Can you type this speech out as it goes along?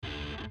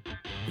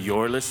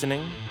You're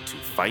listening to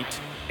Fight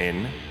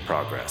in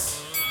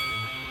Progress.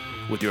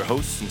 With your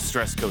hosts and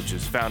stress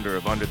coaches, founder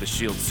of Under the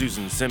Shield,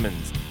 Susan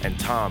Simmons, and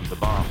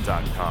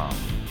TomTheBomb.com.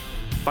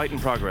 Fight in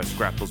Progress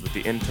grapples with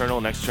the internal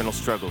and external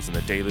struggles in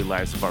the daily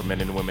lives of our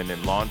men and women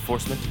in law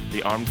enforcement,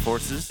 the armed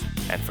forces,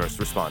 and first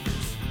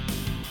responders.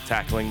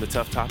 Tackling the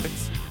tough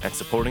topics and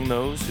supporting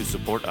those who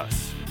support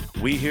us.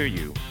 We hear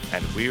you,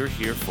 and we're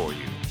here for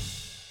you.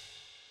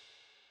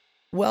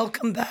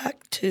 Welcome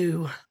back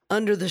to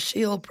Under the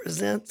Shield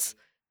presents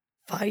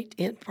Fight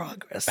in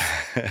Progress.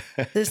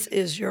 This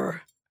is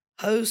your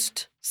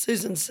host,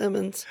 Susan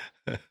Simmons,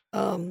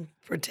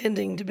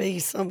 pretending to be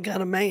some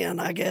kind of man,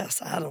 I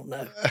guess. I don't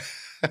know.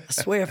 I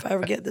swear if I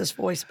ever get this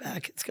voice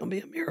back, it's going to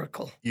be a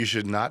miracle. You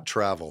should not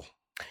travel.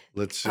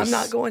 I'm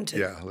not going to.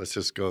 Yeah, let's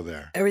just go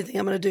there. Everything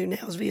I'm going to do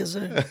now is via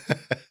Zoom. I'm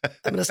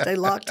going to stay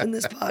locked in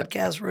this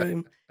podcast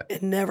room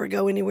and never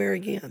go anywhere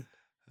again.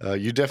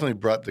 You definitely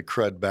brought the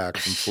crud back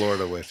from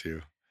Florida with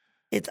you.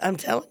 I'm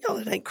telling y'all,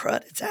 it ain't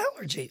crud. It's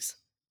allergies.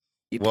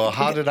 Well,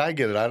 how did I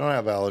get it? I don't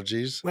have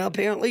allergies. Well,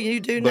 apparently you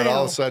do now. But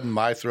all of a sudden,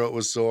 my throat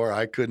was sore.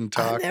 I couldn't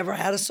talk. I never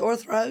had a sore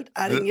throat.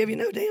 I didn't give you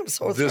no damn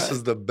sore throat. This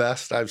is the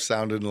best I've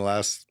sounded in the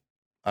last,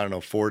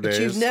 4 days.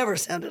 But you've never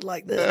sounded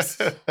like this.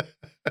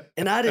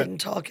 And I didn't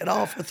talk at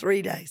all for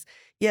 3 days.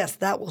 Yes,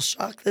 that will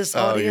shock this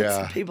audience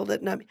and people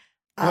that know me.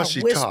 Well,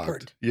 she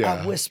whispered. Talked. Yeah.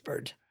 I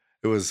whispered.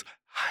 It was,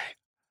 hi,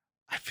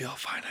 I feel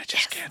fine. I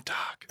just can't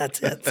talk.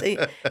 That's it. See?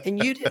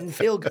 And you didn't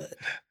feel good.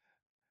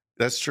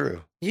 That's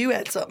true. You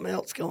had something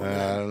else going on.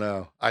 I don't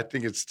know. I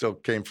think it still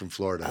came from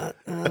Florida.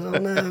 I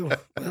don't know.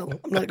 Well,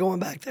 I'm not going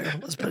back there.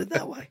 Let's put it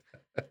that way.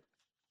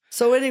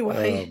 So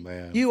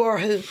anyway, you are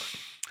who?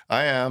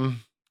 I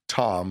am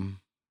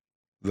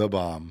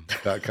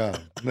TomTheBomb.com.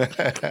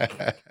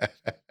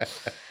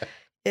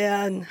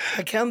 And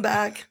I come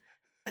back.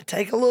 I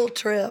take a little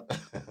trip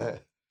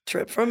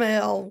from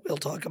hell. We'll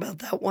talk about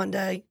that one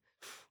day.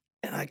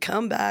 And I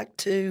come back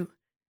to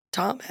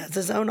Tom has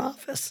his own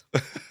office.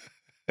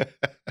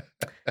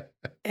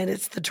 And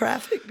it's the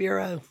Traffic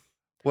Bureau.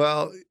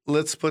 Well,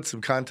 let's put some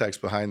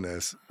context behind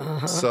this.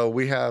 Uh-huh. So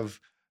we have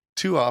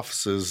two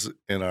offices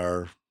in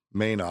our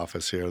main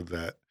office here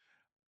that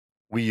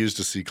we use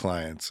to see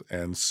clients.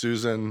 And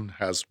Susan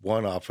has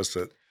one office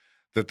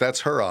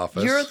that's her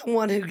office. You're the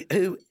one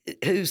who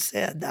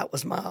said that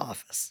was my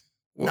office,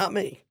 not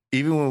me.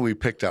 Even when we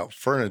picked out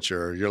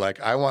furniture, you're like,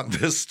 I want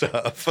this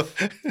stuff.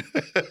 I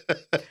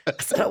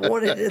said I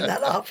wanted it in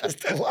that office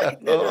to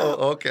lighten it up.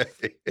 Okay.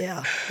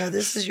 Yeah. No,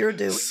 this is your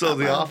doing. So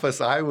the office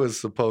I was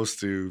supposed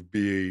to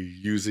be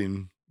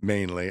using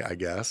mainly, I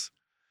guess,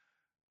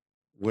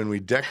 when we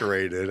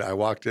decorated, I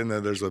walked in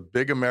there, there's a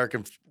big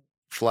American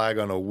flag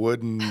on a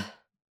wooden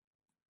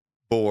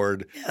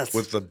board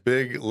with the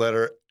big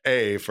letter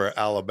A for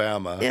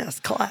Alabama. Yes,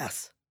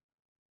 class.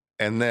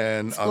 And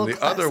then on the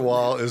other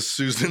wall is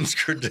Susan's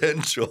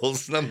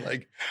credentials. And I'm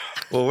like,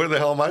 well, where the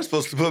hell am I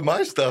supposed to put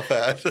my stuff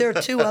at? There are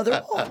two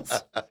other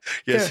walls.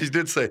 Yes, she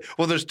did say,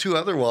 well, there's two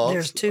other walls.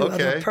 There's two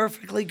other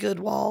perfectly good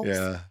walls.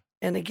 Yeah.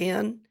 And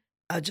again,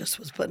 I just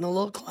was putting a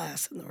little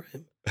class in the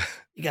room.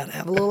 You got to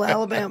have a little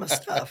Alabama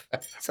stuff.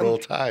 Roll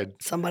Tide.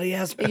 Somebody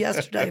asked me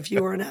yesterday if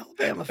you were an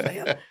Alabama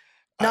fan.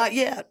 Not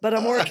yet, but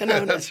I'm working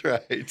on it. That's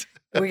right.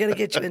 We're going to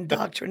get you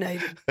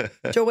indoctrinated.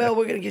 Joel,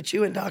 we're going to get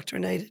you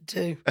indoctrinated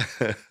too.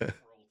 There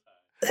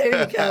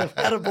you go.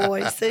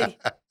 Attaboy. See?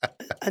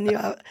 I knew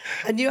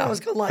I was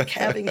going to like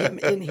having him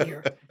in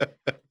here.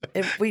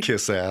 And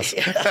kiss ass.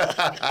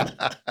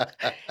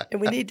 And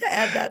we need to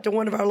add that to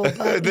one of our little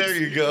buttons. There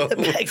you go. That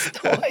makes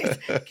noise.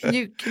 Can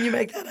you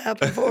make that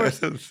happen for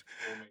us?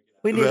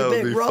 We need a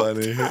big roll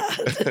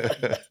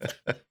tide.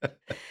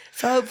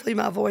 So hopefully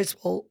my voice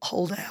will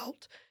hold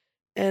out.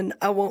 And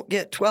I won't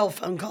get 12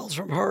 phone calls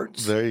from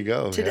Hertz. There you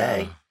go.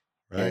 Today.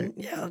 Yeah, right. And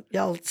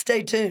y'all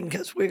stay tuned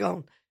because we're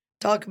going to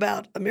talk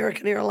about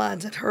American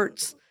Airlines at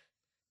Hertz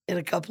in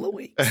a couple of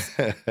weeks.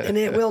 And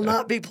it will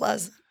not be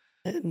pleasant.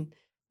 And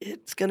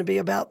it's going to be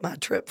about my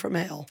trip from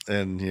hell.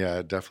 And yeah,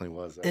 it definitely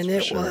was. And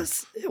it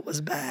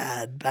was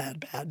bad.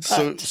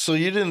 So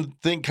you didn't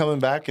think coming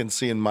back and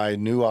seeing my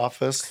new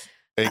office,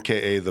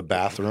 AKA the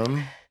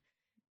bathroom?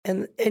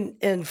 And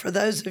for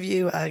those of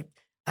you, I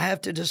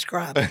have to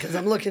describe it because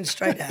I'm looking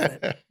straight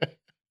at it.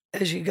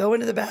 As you go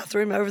into the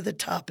bathroom, over the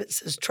top, it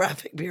says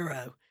Traffic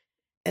Bureau.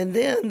 And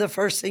then the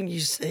first thing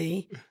you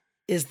see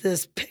is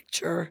this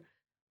picture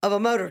of a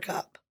motor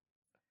cop.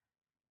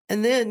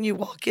 And then you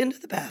walk into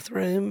the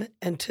bathroom,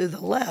 and to the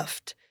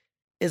left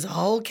is a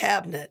whole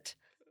cabinet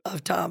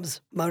of Tom's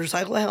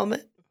motorcycle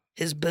helmet,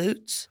 his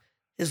boots,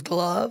 his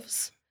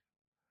gloves.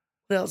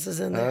 What else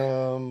is in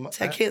there?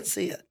 I can't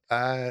see it.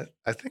 I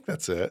think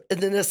that's it. And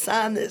then a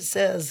sign that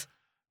says,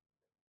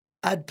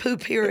 I'd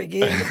poop here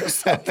again or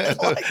something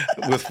like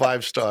that. With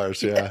 5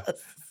 stars, yeah.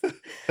 Yes.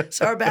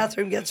 So our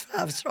bathroom gets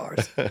 5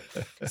 stars.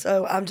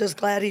 So I'm just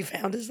glad he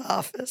found his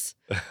office.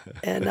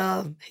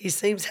 And he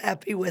seems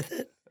happy with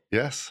it.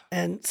 Yes.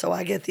 And so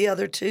I get the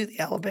other two, the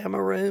Alabama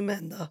room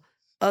and the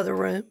other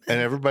room. And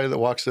everybody that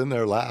walks in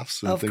there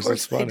laughs and thinks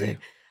it's funny.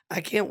 I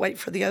can't wait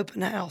for the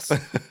open house.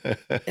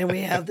 And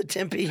we have the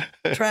Tempe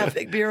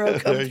Traffic Bureau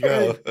come There you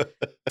through. go.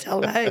 Tell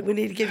them, hey, we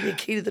need to give you a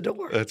key to the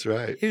door. That's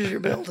right. Here's your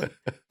building.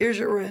 Here's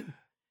your room.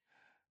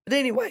 But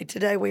anyway,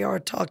 today we are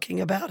talking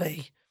about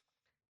a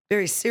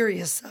very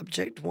serious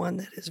subject, one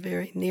that is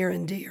very near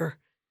and dear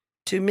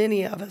to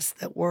many of us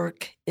that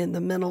work in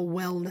the mental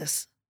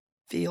wellness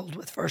field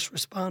with first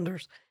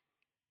responders,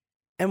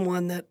 and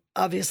one that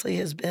obviously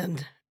has been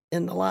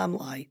in the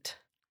limelight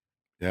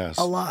Yes.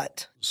 a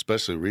lot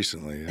Especially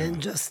recently. Yeah.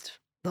 in just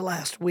the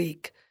last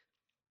week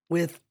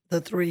with the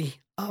 3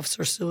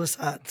 officer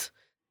suicides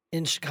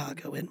in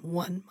Chicago in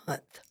 1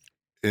 month.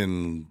 It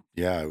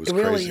was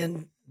Really crazy.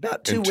 in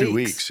about 2 In weeks. 2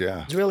 weeks,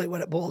 yeah. It's really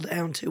what it boiled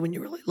down to when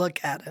you really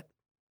look at it.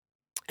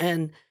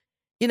 And,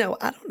 I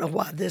don't know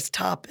why this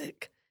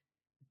topic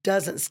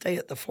doesn't stay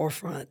at the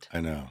forefront I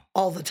know.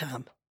 all the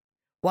time.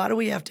 Why do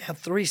we have to have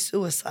 3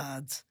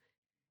 suicides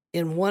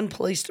in one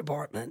police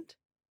department?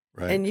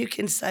 Right. And you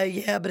can say,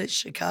 yeah, but it's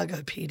Chicago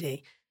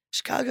PD.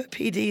 Chicago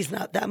PD is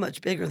not that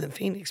much bigger than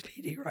Phoenix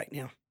PD right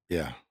now.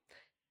 Yeah.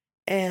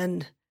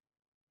 And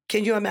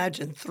can you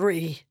imagine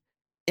 3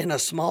 in a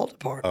small Oh,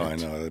 department? I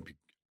know.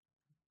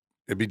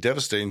 It'd be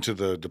devastating to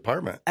the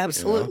department.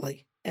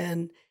 Absolutely.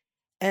 And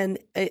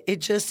it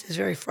just is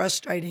very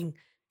frustrating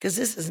because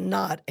this is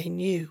not a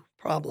new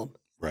problem.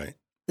 Right.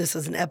 This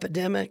is an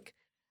epidemic.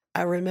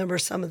 I remember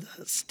some of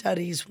the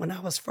studies when I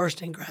was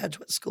first in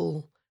graduate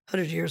school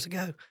 100 years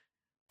ago,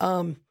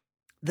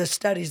 the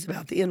studies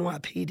about the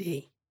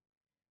NYPD,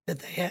 that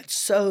they had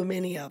so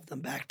many of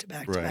them back to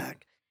back to Right.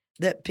 back,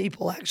 that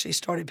people actually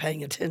started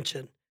paying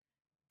attention.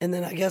 And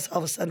then I guess all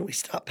of a sudden we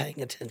stopped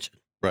paying attention.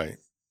 Right.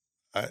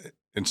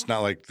 It's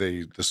not like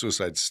the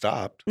suicide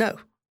stopped. No,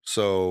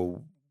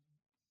 So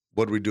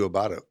what do we do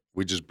about it?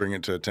 We just bring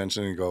it to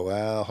attention and go,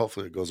 well,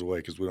 hopefully it goes away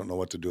because we don't know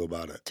what to do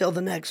about it. till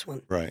the next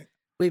one. Right.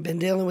 We've been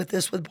dealing with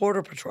this with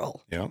Border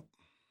Patrol. Yeah.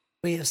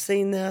 We have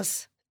seen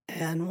this,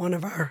 and one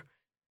of our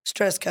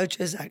stress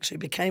coaches actually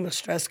became a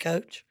stress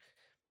coach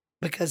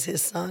because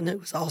his son, who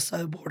was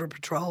also Border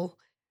Patrol,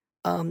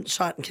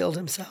 shot and killed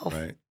himself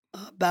Right.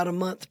 About a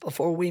month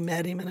before we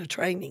met him in a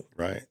training.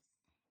 Right.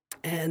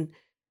 And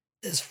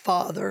his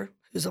father,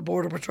 who's a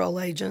Border Patrol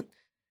agent,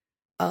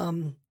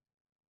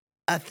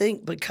 I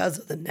think because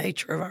of the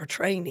nature of our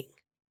training,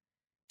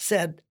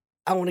 said,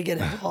 I want to get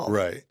involved.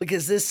 Right.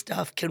 Because this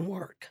stuff can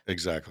work.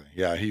 Exactly.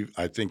 Yeah.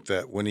 I think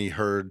that when he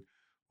heard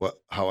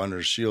how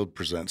Under Shield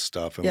presents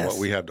stuff and Yes. what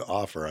we had to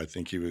offer, I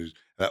think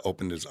that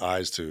opened his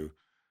eyes to,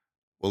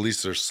 well, at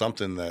least there's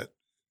something that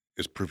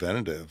is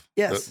preventative.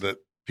 Yes. That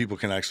people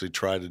can actually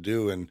try to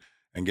do and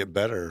get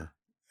better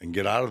and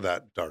get out of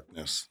that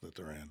darkness that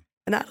they're in.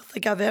 And I don't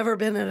think I've ever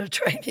been in a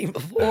training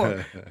before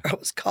where I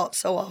was caught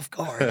so off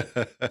guard.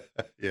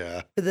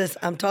 Yeah. With this,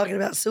 I'm talking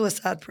about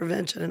suicide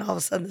prevention, and all of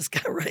a sudden this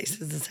guy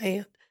raises his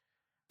hand.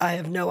 I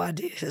have no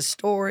idea his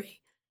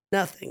story,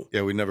 nothing.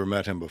 Yeah. We never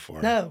met him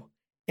before. No.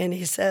 And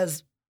he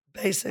says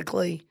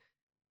basically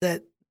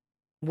that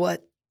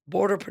what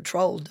Border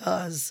Patrol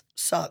does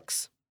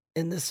sucks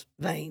in this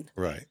vein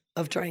Right.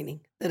 of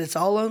training, that it's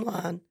all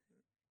online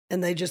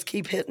and they just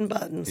keep hitting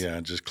buttons. Yeah.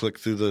 Just click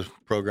through the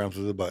program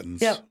through the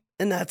buttons. Yep.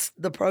 And that's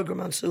the program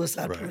on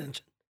suicide Right.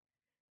 prevention.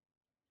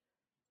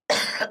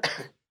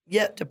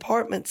 Yet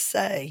departments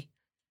say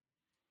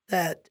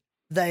that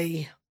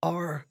they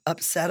are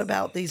upset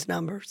about these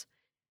numbers,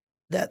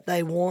 that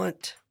they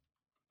want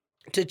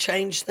to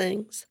change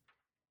things,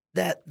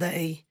 that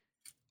they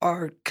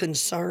are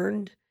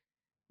concerned.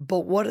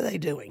 But what are they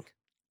doing?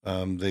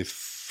 They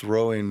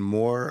throw in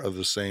more of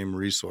the same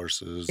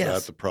resources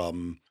Yes. at the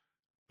problem,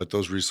 but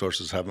those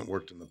resources haven't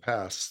worked in the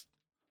past.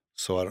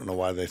 So I don't know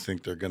why they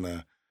think they're going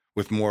to,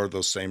 with more of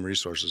those same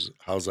resources,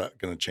 how's that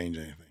going to change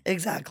anything?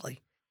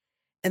 Exactly.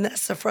 And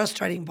that's the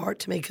frustrating part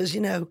to me because,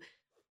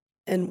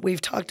 and we've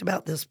talked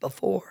about this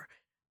before.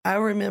 I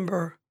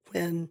remember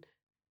when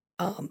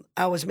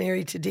I was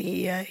married to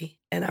DEA,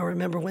 and I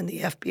remember when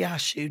the FBI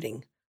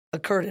shooting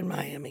occurred in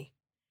Miami.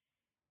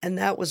 And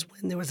that was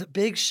when there was a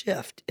big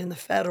shift in the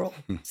federal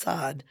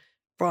side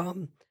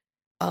from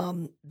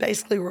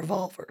basically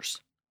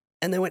revolvers,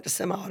 and they went to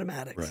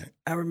semi-automatics. Right.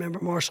 I remember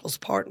Marshall's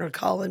partner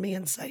calling me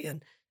and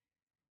saying,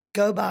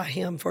 go buy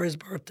him for his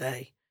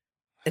birthday.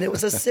 And it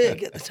was a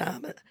SIG at the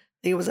time. I think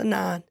it was a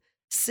 9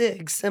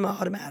 SIG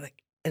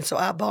semi-automatic. And so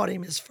I bought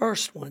him his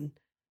first one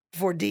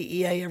before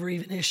DEA ever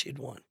even issued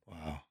one.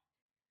 Wow.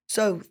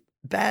 So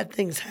bad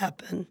things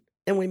happen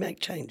and we make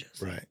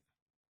changes. Right.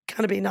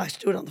 Kind of be nice to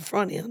do it on the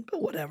front end,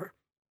 but whatever.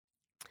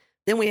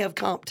 Then we have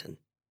Compton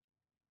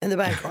and the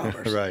bank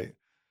robbers. Right.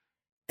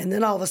 And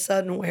then all of a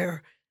sudden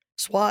where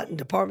SWAT and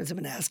departments have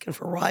been asking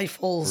for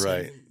rifles.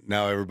 and- Right.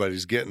 Now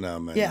everybody's getting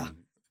them. And Yeah.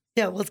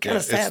 Yeah, well, it's kind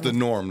of it's sad the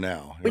norm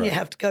now. when you Right.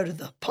 have to go to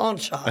the pawn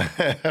shop.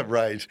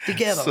 Right. to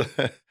get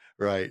 'em.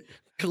 Right.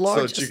 The So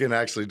largest, that you can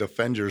actually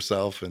defend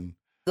yourself and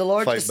the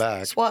largest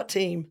back. SWAT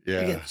team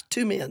Yeah. against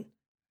 2 men.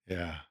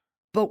 yeah.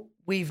 But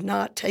we've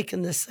not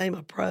taken this same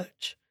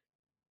approach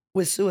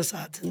with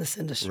suicides in this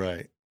industry.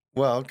 Right.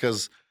 Well,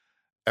 because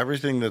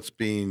everything that's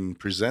being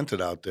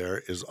presented out there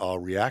is all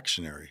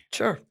reactionary.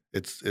 Sure.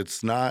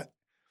 It's not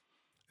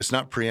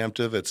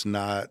preemptive. It's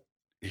not,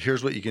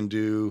 here's what you can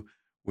do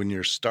when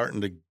you're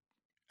starting to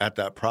at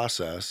that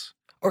process.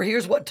 Or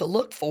here's what to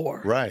look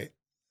for. Right.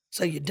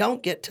 So you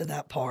don't get to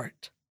that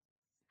part.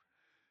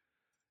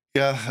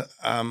 Yeah.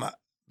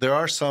 There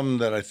are some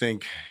that I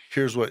think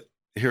here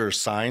are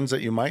signs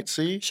that you might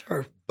see.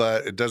 Sure.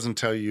 But it doesn't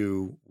tell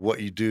you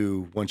what you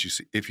do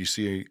if you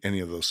see any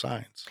of those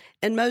signs.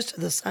 And most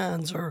of the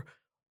signs are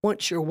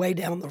once you're way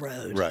down the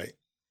road. Right.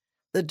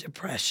 The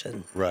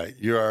depression. Right.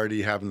 You're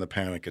already having the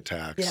panic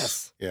attacks.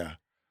 Yes. Yeah.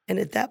 And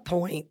at that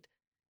point,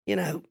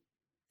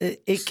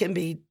 it can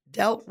be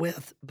dealt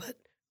with, but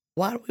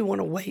why do we want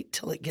to wait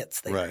till it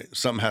gets there? Right.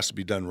 Something has to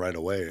be done right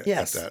away at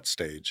that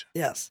stage.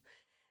 Yes.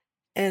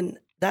 And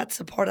that's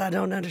the part I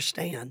don't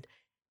understand.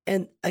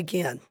 And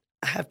again,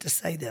 I have to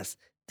say this.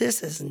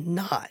 This is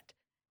not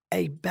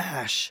a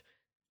bash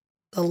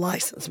the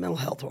licensed mental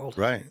health world.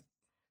 Right.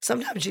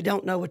 Sometimes you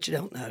don't know what you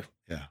don't know.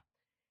 Yeah.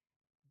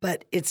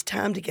 But it's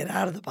time to get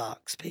out of the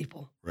box,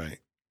 people. Right.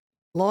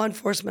 Law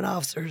enforcement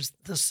officers,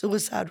 the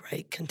suicide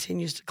rate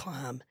continues to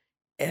climb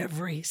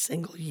every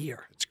single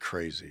year. It's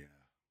crazy.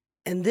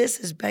 And this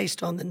is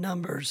based on the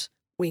numbers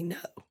we know.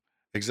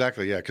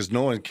 Exactly, yeah, because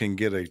no one can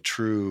get a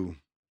true,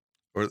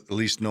 or at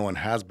least no one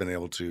has been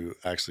able to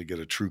actually get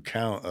a true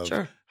count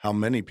of how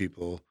many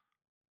people,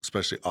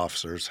 especially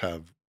officers,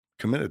 have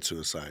committed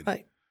suicide.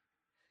 Right.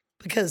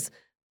 Because,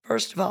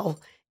 first of all,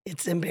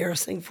 it's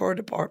embarrassing for a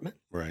department.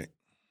 Right.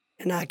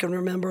 And I can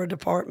remember a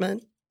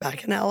department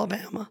back in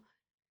Alabama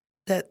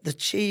that the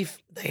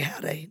chief, they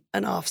had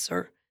an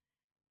officer,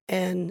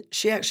 and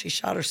she actually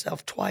shot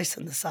herself twice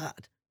in the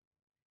side.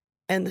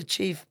 And the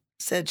chief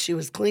said she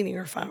was cleaning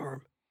her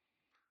firearm.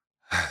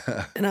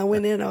 And I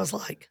went in, I was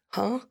like,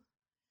 huh?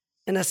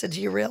 And I said,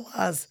 do you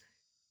realize,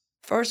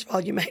 first of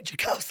all, you made your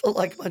cops look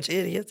like a bunch of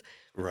idiots.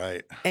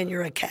 Right. And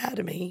your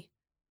academy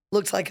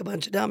looks like a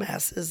bunch of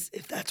dumbasses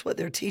if that's what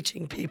they're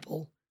teaching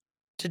people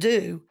to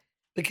do,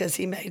 because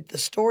the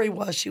story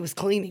was she was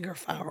cleaning her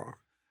firearm.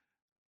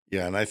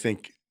 Yeah, and I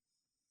think,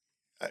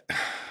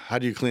 how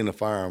do you clean a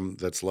firearm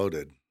that's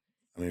loaded?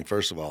 I mean,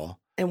 first of all.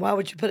 And why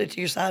would you put it to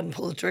your side and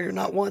pull the trigger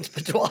not once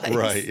but twice?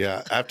 Right,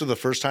 yeah. After the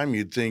first time,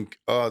 you'd think,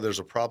 oh, there's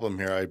a problem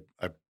here.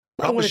 I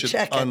probably should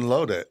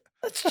unload it.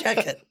 Let's check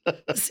it.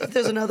 Let's see if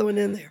there's another one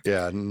in there.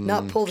 Yeah.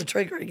 Not pull the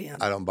trigger again.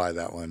 I don't buy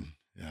that one.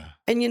 Yeah.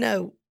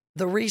 And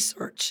the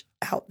research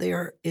out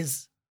there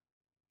is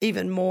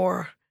even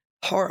more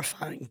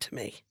horrifying to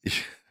me.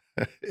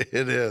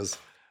 It is.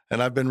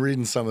 And I've been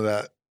reading some of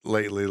that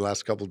lately, the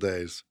last couple of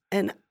days.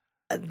 And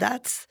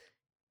that's,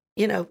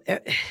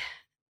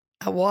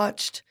 I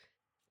watched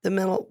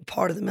the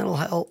part of the mental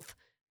health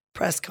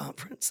press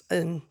conference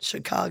in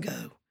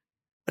Chicago,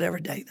 whatever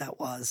day that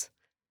was.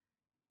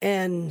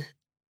 And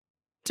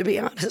to be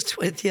honest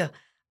with you,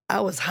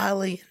 I was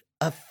highly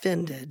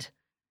offended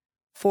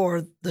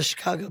for the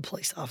Chicago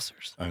police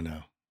officers. I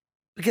know.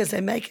 Because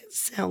they make it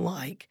sound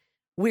like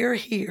we're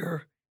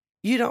here,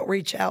 you don't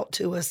reach out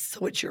to us,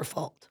 so it's your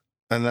fault.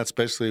 And that's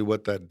basically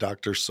what that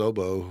Dr.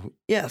 Sobo,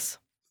 yes,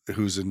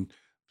 who's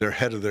their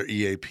head of their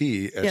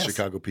EAP at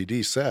Chicago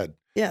PD, said.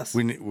 Yes.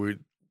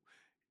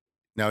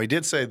 Now, he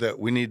did say that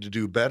we need to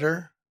do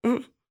better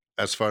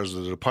as far as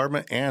the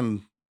department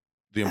and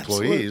the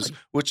employees,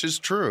 which is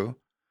true.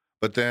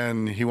 But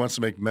then he wants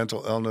to make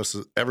mental illness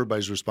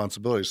everybody's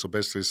responsibility. So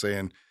basically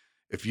saying,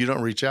 if you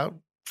don't reach out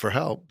for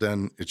help,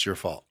 then it's your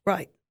fault.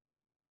 Right.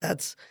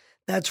 That's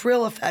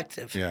real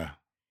effective. Yeah.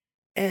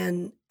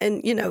 And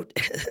and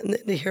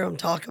to hear him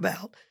talk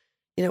about,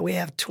 we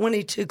have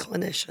 22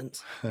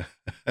 clinicians.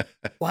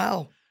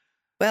 Wow.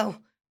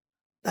 Well,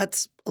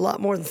 that's a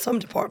lot more than some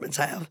departments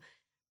have.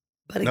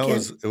 But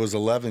again, it was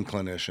 11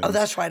 clinicians. Oh,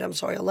 that's right. I'm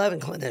sorry, 11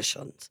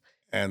 clinicians.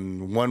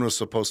 And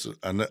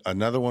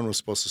another one was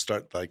supposed to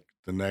start like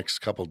the next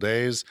couple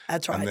days.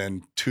 That's right. And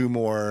then 2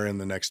 more in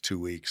the next 2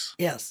 weeks.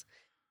 Yes.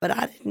 But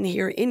I didn't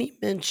hear any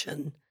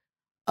mention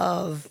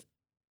of,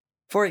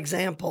 for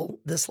example,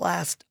 this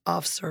last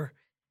officer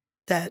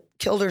that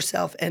killed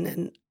herself. And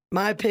in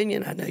my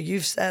opinion, I know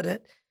you've said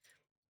it,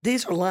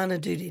 these are line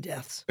of duty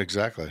deaths.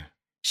 Exactly.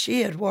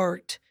 She had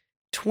worked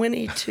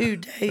 22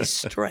 days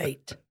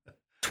straight,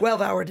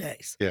 12-hour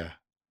days. Yeah.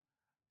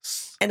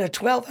 And a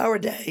 12-hour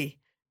day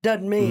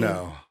doesn't mean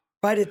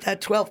right at that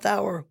 12th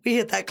hour, we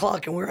hit that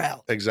clock and we're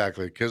out.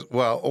 Exactly.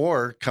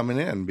 Or coming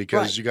in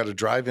because you got to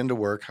drive into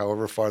work,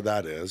 however far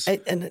that is.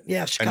 And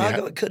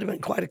Chicago, it could have been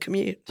quite a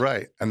commute.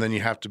 Right. And then you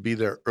have to be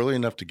there early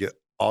enough to get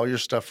all your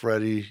stuff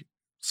ready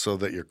so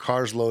that your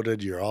car's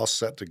loaded, you're all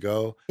set to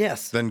go.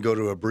 Yes. Then go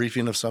to a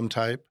briefing of some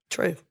type.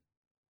 True.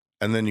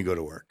 And then you go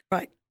to work.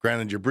 Right.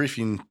 Granted, your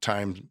briefing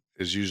time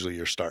is usually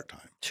your start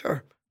time.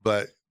 Sure.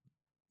 But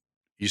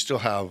you still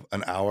have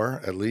an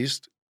hour at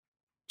least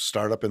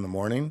start up in the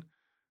morning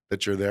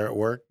that you're there at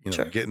work,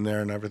 getting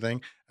there and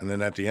everything. And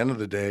then at the end of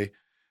the day,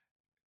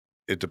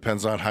 it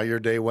depends on how your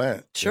day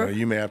went. Sure.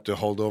 You may have to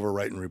hold over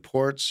writing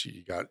reports.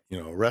 You got,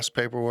 arrest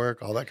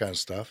paperwork, all that kind of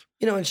stuff.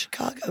 In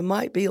Chicago, it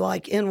might be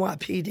like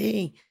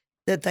NYPD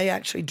that they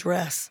actually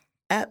dress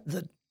at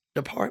the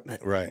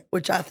department, Right.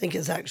 which I think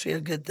is actually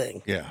a good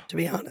thing, Yeah. to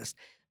be honest.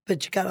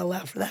 But you got to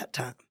allow for that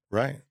time.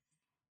 Right.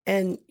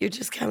 And you're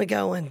just kind of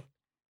going,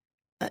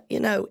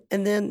 and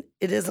then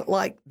it isn't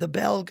like the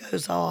bell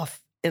goes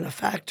off in a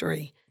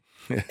factory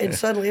and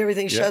suddenly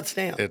everything Yeah. shuts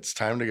down. It's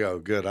time to go.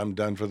 Good. I'm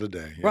done for the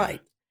day. Yeah.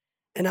 Right.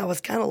 And I was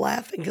kind of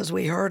laughing because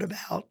we heard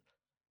about,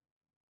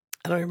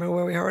 I don't remember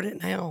where we heard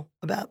it now,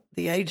 about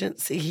the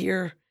agency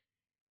here.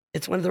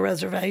 It's one of the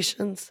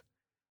reservations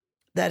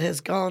that has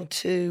gone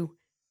to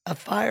a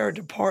fire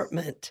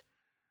department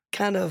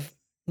kind of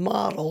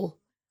model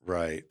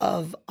Right.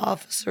 of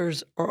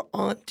officers are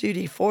on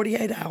duty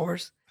 48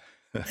 hours.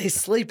 They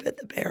sleep at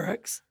the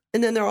barracks,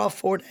 and then they're off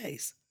 4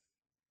 days.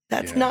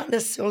 That's Yeah. not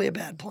necessarily a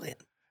bad plan.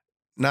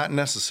 Not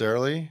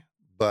necessarily,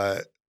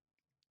 but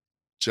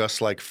just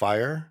like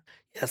fire.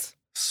 Yes.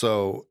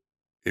 So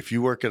if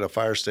you work at a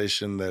fire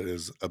station that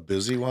is a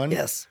busy one,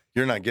 Yes.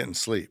 you're not getting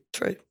sleep.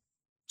 True.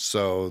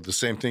 So the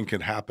same thing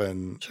can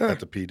happen Sure. at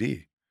the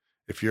PD.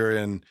 If you're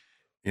in,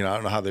 I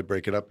don't know how they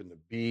break it up into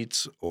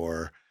beats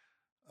or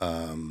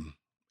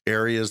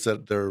areas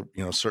that they're,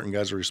 certain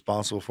guys are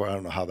responsible for. I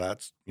don't know how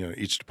that's,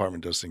 each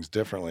department does things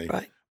differently.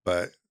 Right.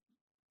 But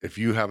if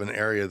you have an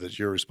area that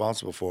you're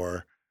responsible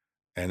for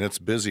and it's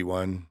a busy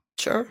one,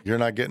 Sure. you're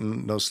not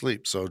getting no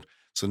sleep. So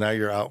now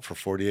you're out for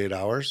 48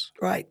 hours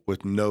Right.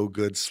 with no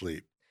good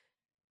sleep.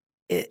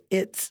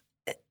 It's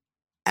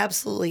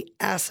absolutely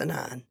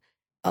asinine.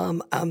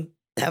 I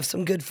have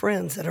some good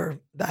friends that are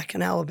back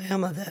in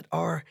Alabama that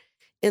are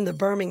in the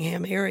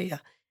Birmingham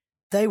area.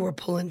 They were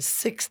pulling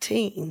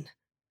 16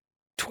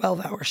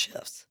 12-hour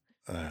shifts.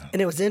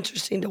 And it was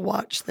interesting to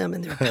watch them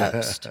in their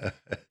post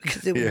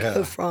because it would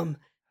go from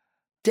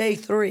day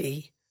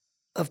 3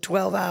 of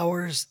 12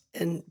 hours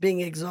and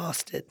being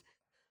exhausted,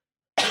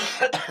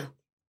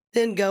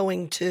 then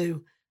going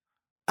to,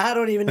 I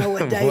don't even know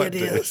what day it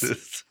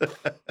is.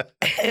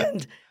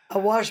 And I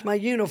washed my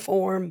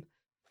uniform.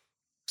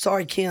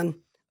 Sorry, Ken.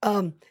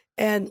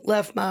 And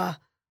left my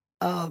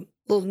little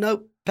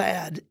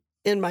notepad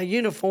in my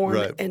uniform.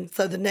 Right. And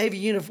so the Navy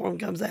uniform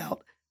comes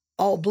out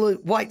all blue,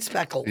 white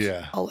speckles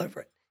all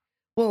over it.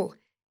 Well,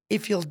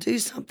 if you'll do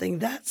something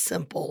that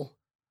simple,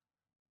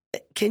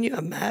 can you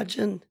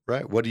imagine?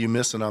 Right. What are you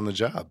missing on the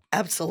job?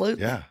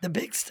 Absolutely. Yeah. The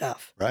big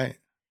stuff. Right.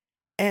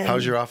 And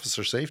how's your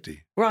officer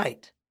safety?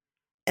 Right.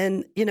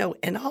 And,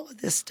 and all of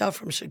this stuff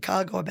from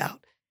Chicago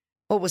about,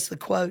 what was the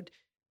quote?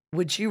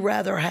 Would you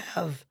rather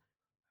have,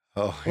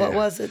 what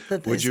was it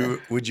that they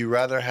said? Would you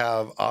rather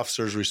have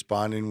officers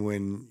responding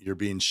when you're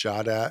being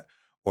shot at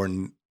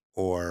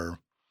or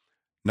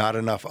not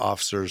enough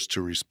officers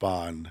to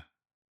respond?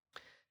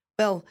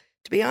 Well,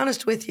 to be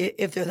honest with you,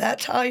 if they're that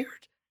tired,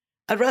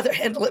 I'd rather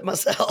handle it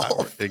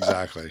myself.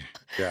 Exactly.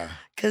 Yeah.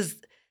 Because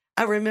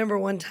I remember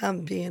one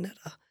time being at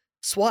a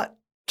SWAT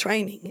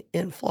training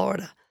in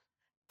Florida,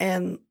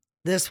 and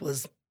this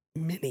was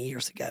many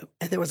years ago,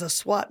 and there was a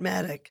SWAT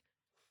medic,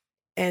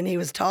 and he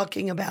was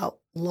talking about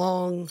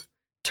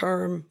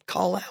long-term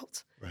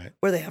call-outs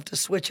where they have to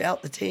switch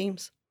out the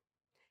teams.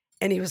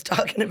 And he was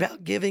talking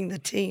about giving the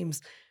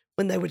teams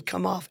when they would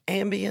come off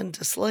Ambien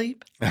to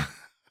sleep.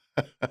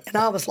 And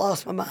I almost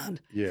lost my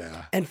mind.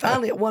 Yeah. And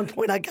finally, at one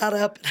point, I got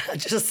up and I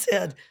just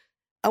said,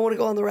 I want to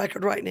go on the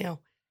record right now.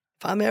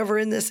 If I'm ever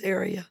in this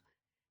area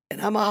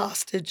and I'm a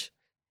hostage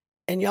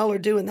and y'all are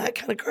doing that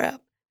kind of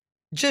crap,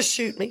 just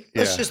shoot me.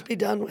 Let's just be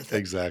done with it.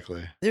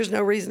 Exactly. There's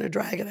no reason to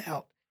drag it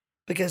out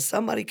because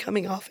somebody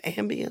coming off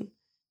Ambien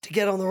to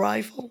get on the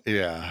rifle.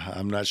 Yeah,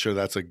 I'm not sure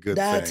that's a good thing.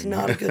 That's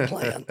not a good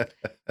plan.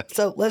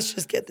 So let's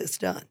just get this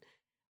done.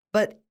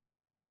 But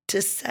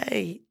to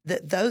say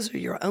that those are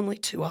your only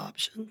two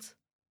options,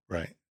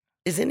 right?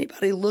 Is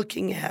anybody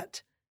looking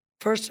at,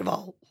 first of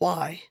all,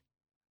 why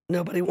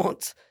nobody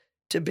wants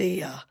to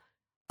be a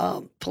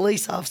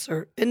police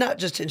officer, and not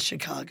just in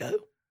Chicago,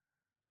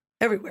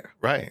 everywhere.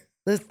 Right.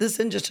 This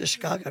isn't just a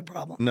Chicago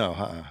problem.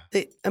 No.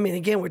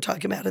 Again, we're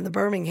talking about in the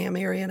Birmingham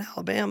area in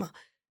Alabama,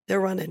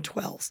 they're running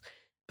 12s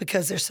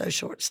because they're so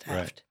short-staffed.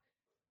 Right.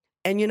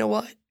 And you know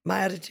what? My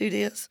attitude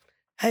is,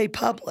 hey,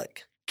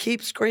 public,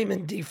 keep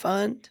screaming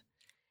defund.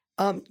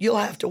 You'll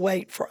have to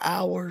wait for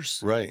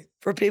hours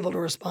for people to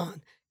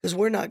respond because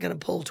we're not going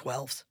to pull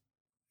 12s.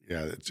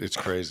 Yeah, it's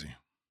crazy.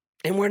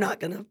 And we're not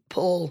going to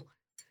pull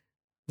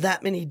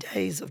that many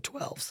days of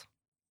 12s.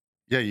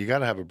 Yeah, you got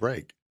to have a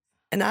break.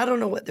 And I don't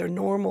know what their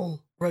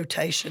normal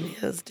rotation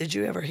is. Did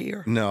you ever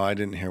hear? No, I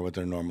didn't hear what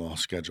their normal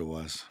schedule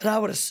was. But I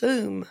would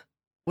assume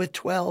with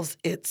 12s,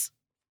 it's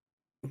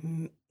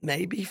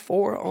maybe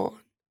 4 on.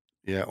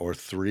 Yeah, or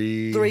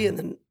 3. 3 and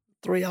then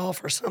 3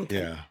 off or something.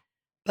 Yeah.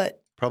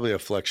 But probably a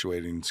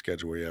fluctuating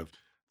schedule where you have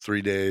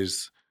 3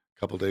 days,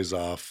 couple days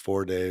off,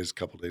 4 days,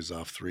 couple days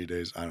off, 3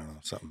 days. I don't know,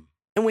 something.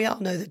 And we all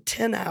know that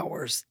 10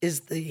 hours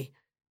is the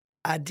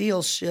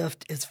ideal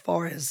shift as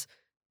far as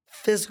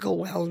physical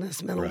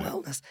wellness, mental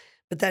wellness.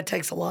 But that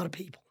takes a lot of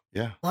people.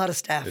 Yeah. A lot of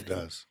staff. It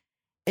does.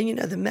 And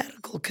the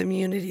medical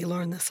community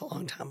learned this a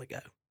long time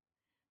ago.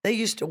 They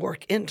used to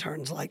work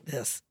interns like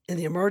this in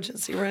the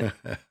emergency room.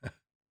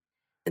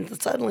 And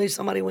suddenly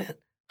somebody went,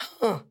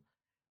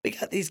 We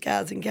got these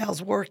guys and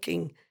gals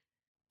working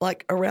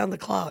like around the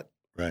clock,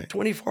 Right.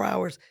 24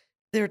 hours.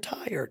 They're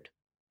tired.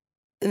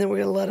 And then we're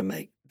going to let them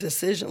make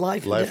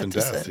life and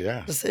death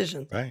yeah.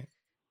 decisions. Right.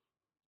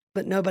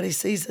 But nobody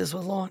sees this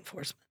with law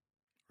enforcement.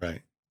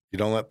 Right. You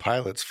don't let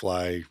pilots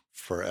fly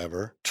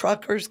forever.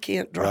 Truckers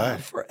can't drive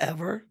Right.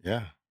 forever.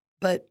 Yeah.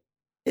 But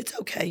it's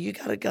okay. You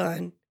got a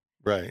gun.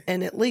 Right.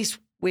 And at least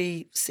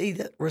we see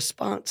that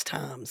response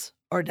times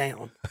are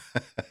down.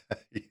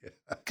 Yeah.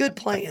 Good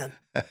plan.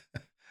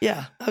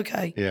 Yeah.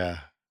 Okay. Yeah.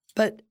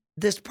 But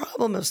this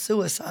problem of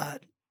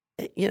suicide,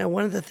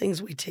 one of the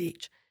things we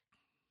teach,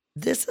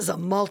 this is a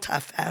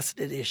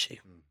multifaceted issue.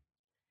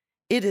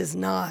 It is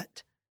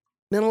not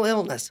mental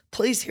illness.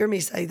 Please hear me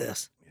say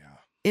this. Yeah.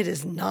 It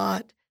is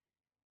not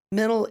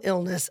mental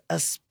illness,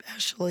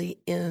 especially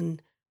in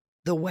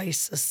the way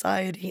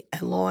society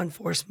and law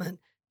enforcement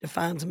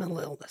defines mental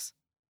illness.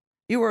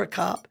 You were a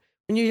cop.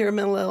 When you hear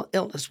mental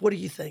illness, what do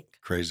you think?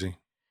 Crazy.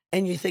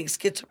 And you think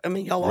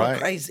y'all are Right.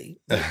 crazy.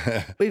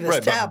 We've Right,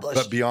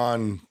 established. but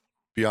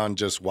beyond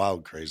just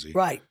wild crazy.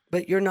 Right.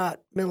 But you're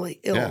not mentally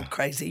ill Yeah.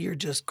 crazy. You're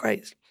just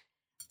crazy.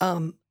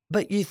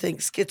 But you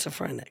think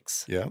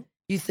schizophrenics. Yeah.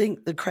 You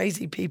think the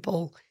crazy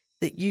people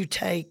that you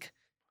take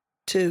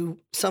to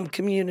some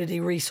community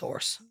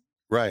resource.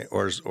 Right.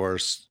 Or,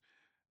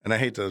 and I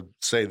hate to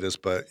say this,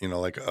 but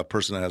like a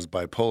person that has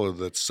bipolar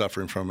that's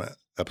suffering from an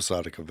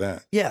episodic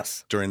event.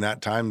 Yes. During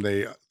that time,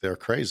 they're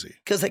crazy.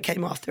 Because they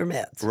came off their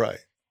meds. Right.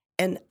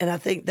 And I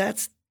think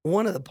that's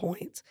one of the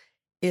points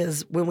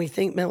is when we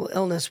think mental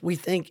illness, we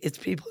think it's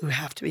people who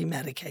have to be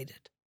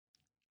medicated.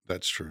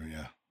 That's true.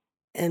 Yeah.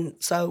 And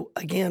so,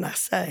 again, I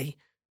say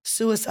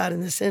suicide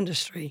in this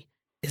industry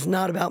is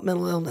not about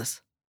mental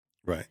illness.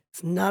 Right.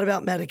 It's not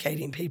about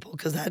medicating people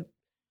because a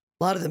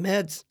lot of the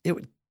meds, it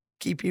would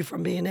keep you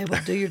from being able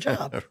to do your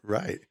job.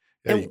 Right.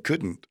 Yeah, And- you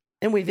couldn't.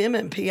 And we've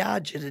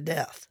MMPI'd you to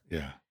death.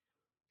 Yeah.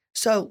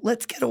 So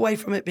let's get away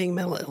from it being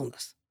mental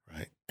illness.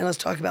 Right. And let's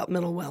talk about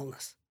mental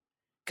wellness.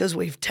 Because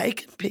we've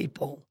taken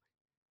people,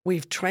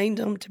 we've trained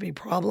them to be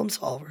problem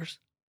solvers.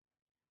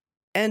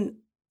 And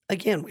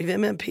again, we've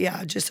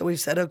MMPI'd just so we've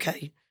said,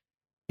 okay,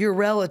 you're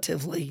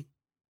relatively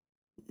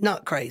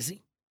not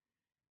crazy.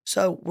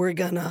 So we're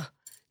going to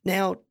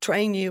now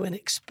train you and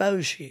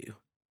expose you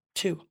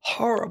to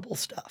horrible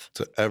stuff.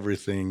 To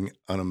everything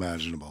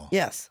unimaginable.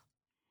 Yes.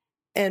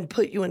 And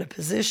put you in a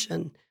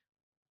position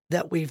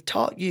that we've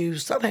taught you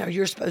somehow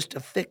you're supposed to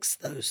fix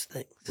those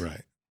things.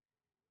 Right.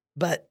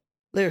 But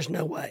there's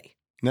no way.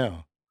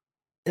 No.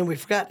 And we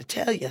forgot to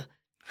tell you,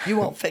 you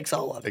won't fix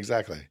all of it.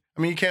 Exactly.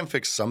 I mean, you can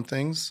fix some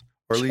things,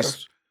 or at Sure.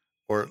 least,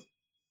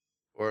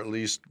 or at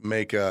least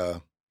make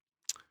a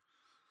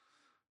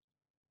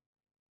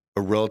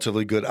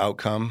relatively good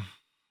outcome.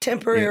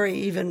 Temporary,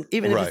 even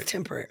if Right. it's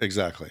temporary.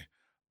 Exactly.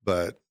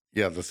 But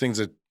yeah, the things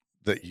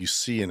that you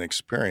see and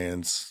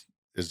experience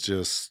is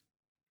just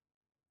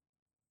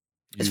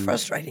It's you-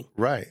 frustrating.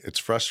 Right. It's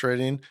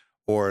frustrating,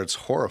 or it's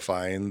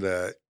horrifying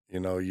that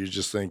you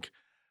just think,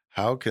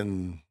 how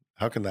can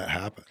that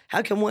happen?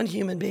 How can one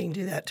human being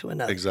do that to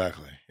another?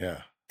 Exactly.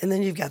 Yeah. And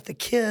then you've got the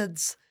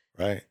kids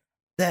Right.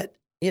 that,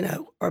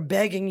 are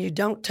begging you,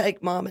 don't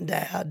take mom and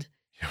dad,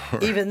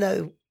 even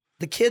though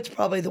the kid's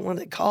probably the one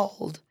that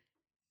called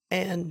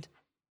and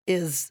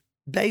is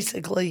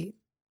basically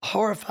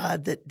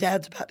horrified that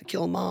dad's about to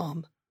kill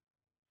mom.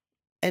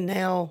 And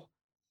now,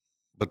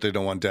 But they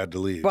don't want dad to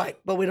leave. right,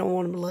 but we don't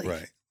want him to leave.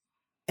 Right.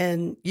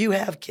 And you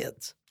have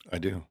kids I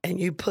do. and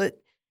you put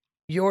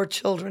your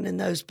children in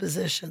those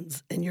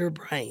positions in your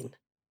brain.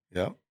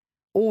 Yeah.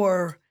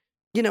 Or,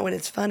 and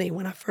it's funny,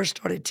 when I first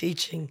started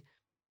teaching,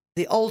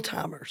 the old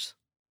timers,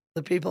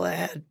 the people that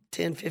had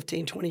 10,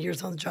 15, 20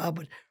 years on the job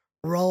would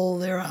roll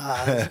their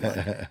eyes.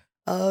 Like,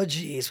 oh,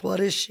 geez, what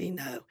does she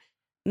know?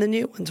 And the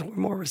new ones were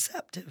more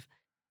receptive.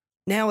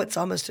 Now it's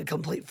almost a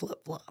complete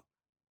flip-flop.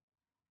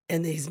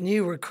 And these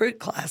new recruit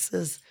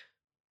classes,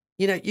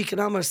 you can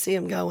almost see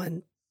them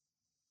going,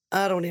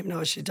 I don't even know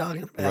what she's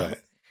talking about.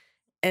 Right.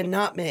 And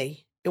not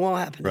me. It won't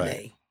happen to Right.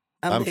 me.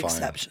 I'm the fine.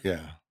 exception.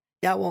 Yeah.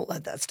 Yeah, I won't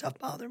let that stuff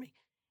bother me.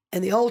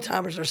 And the old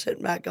timers are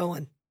sitting back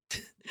going,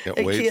 Yeah,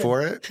 Hey, wait kid.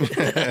 for it.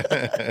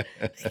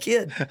 Hey,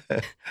 kid,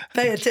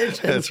 pay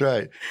attention. That's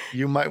right.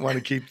 You might want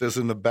to keep this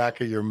in the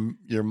back of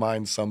your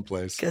mind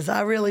someplace. Because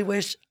I really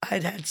wish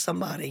I'd had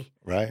somebody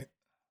Right.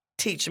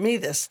 teach me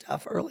this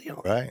stuff early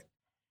on. Right.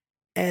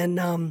 And,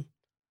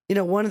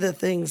 one of the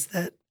things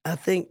that I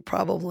think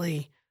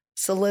probably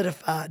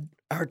solidified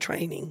our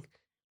training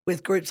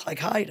with groups like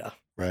HIDA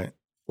Right.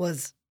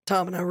 was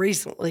Tom and I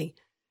recently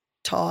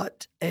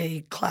taught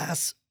a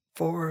class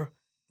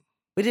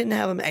we didn't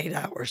have them 8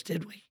 hours,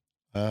 did we?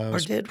 It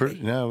was did we?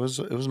 No, it was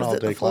an Was all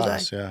it the day full day?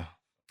 class. Yeah.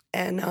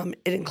 And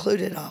it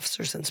included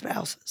officers and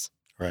spouses,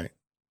 Right.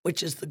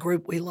 which is the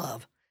group we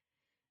love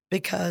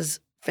because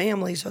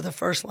families are the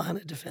first line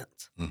of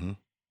defense. Mm-hmm.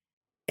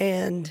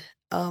 And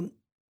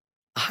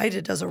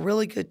HIDA does a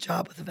really good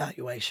job with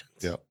evaluations.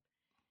 Yep.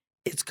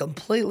 It's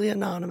completely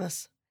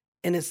anonymous,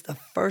 and it's the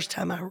first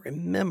time I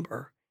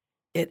remember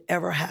it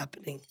ever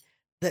happening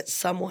that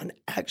someone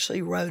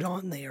actually wrote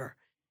on there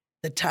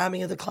The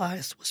timing of the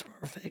class was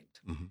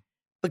perfect Mhm.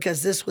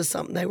 because this was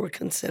something they were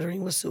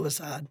considering was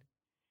suicide.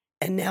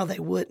 And now they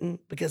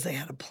wouldn't because they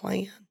had a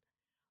plan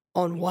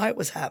on why it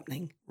was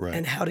happening Right.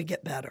 and how to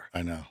get better.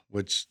 I know,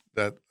 which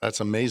that's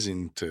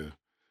amazing to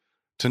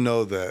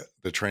know that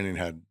the training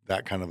had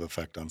that kind of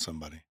effect on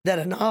somebody. That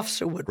an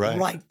officer would Right.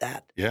 write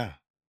that. Yeah.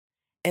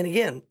 And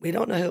again, we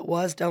don't know who it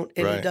was, and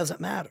Right. it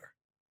doesn't matter.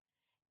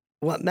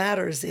 What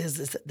matters is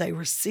that they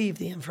receive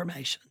the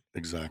information.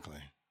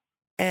 Exactly.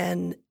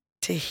 And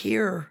to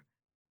hear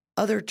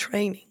other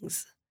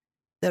trainings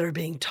that are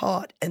being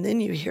taught, and then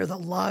you hear the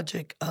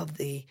logic of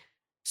the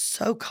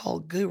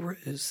so-called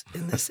gurus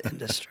in this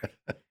industry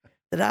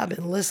that I've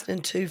been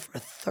listening to for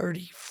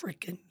 30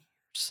 freaking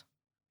years.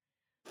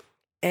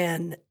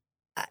 And,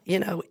 you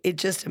know, it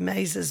just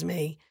amazes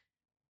me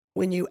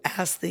when you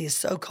ask these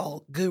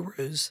so-called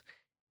gurus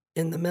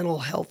in the mental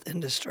health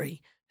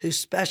industry who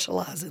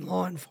specialize in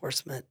law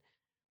enforcement,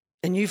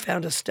 and you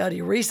found a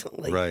study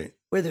recently Right.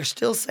 where they're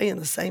still saying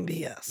the same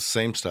BS.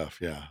 Same stuff.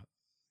 Yeah.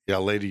 Yeah. A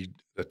lady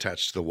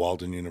attached to the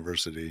Walden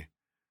University.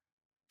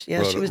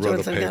 Yeah, she was wrote doing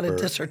a some kind of paper.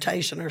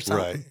 dissertation or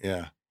something. Right.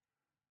 Yeah.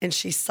 And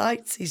she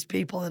cites these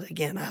people that,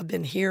 again, I've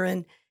been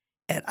hearing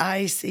at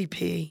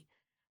IACP,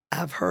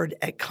 I've heard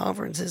at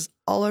conferences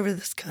all over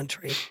this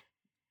country.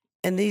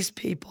 And these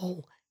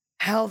people,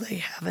 how they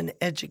have an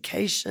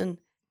education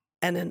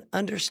and an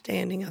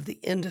understanding of the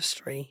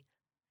industry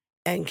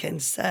and can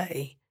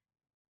say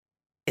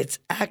it's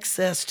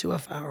access to a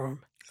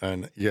firearm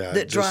And yeah,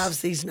 that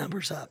drives these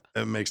numbers up.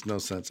 It makes no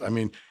sense. I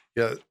mean,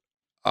 yeah,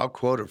 I'll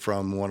quote it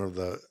from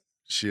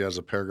she has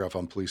a paragraph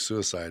on police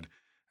suicide.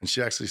 And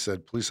she actually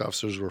said police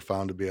officers were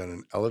found to be at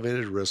an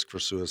elevated risk for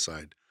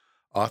suicide.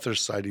 Authors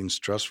citing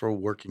stressful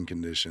working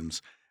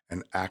conditions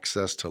and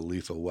access to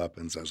lethal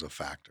weapons as a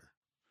factor.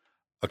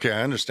 Okay,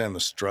 I understand the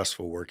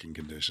stressful working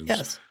conditions.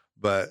 Yes.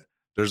 But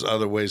there's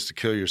other ways to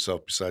kill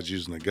yourself besides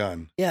using a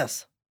gun.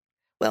 Yes.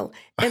 Well,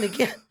 and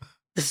again,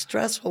 the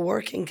stressful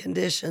working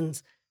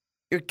conditions,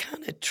 you're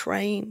kind of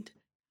trained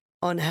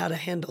on how to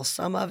handle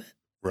some of it.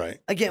 Right.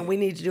 Again, we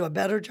need to do a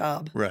better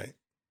job. Right.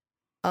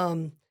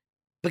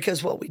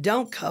 Because what we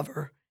don't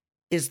cover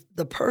is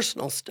the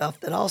personal stuff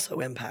that also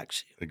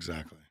impacts you.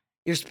 Exactly.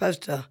 You're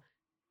supposed to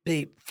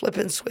be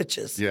flipping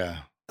switches. Yeah.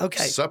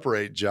 Okay.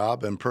 Separate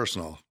job and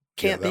personal.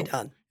 Can't be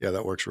done. Yeah,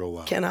 that works real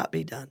well. Cannot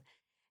be done.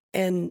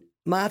 And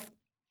my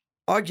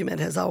argument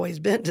has always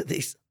been to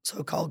these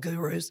so-called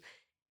gurus,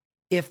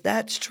 if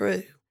that's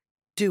true,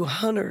 do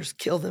hunters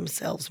kill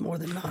themselves more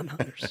than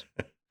non-hunters?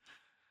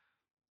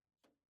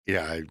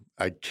 Yeah,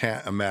 I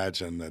can't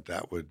imagine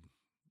that would,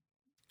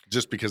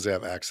 just because they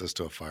have access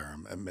to a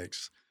firearm,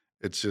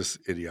 it's just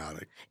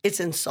idiotic. It's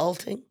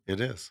insulting. It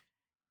is.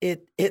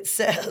 It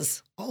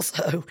says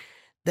also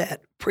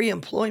that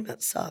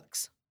pre-employment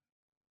sucks.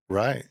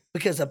 Right.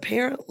 Because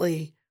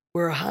apparently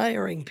we're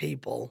hiring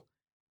people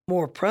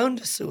more prone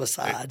to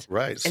suicide.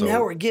 Right. And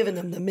now we're giving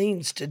them the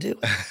means to do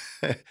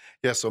it.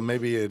 Yeah, so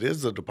maybe it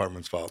is the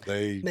department's fault.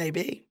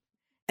 Maybe.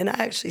 And I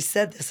actually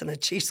said this in a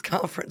Chiefs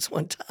conference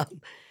one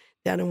time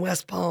down in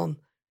West Palm,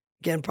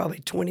 again, probably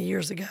 20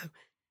 years ago.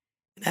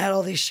 And I had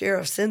all these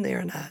sheriffs in there,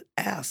 and I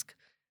asked,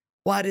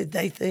 why did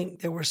they think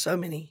there were so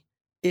many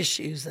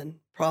issues and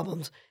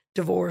problems,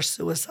 divorce,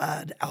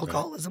 suicide,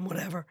 alcoholism,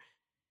 whatever.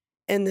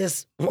 And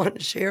this one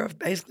sheriff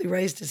basically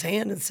raised his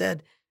hand and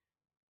said,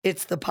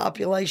 it's the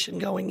population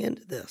going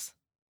into this.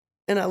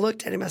 And I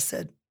looked at him, I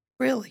said,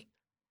 really?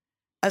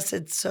 I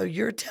said, so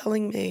you're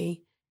telling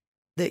me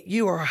that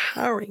you are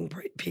hiring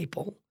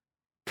people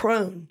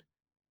prone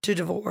to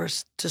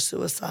divorce, to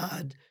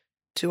suicide,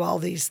 to all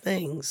these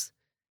things.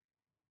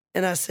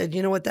 And I said,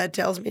 you know what that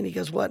tells me? And he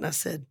goes, what? And I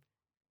said,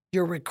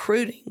 you're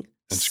recruiting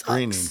and sucks.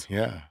 Screening.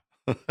 Yeah.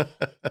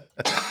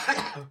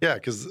 Yeah,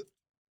 because,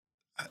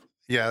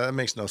 that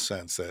makes no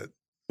sense.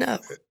 No.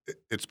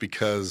 It's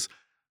because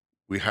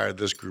we hired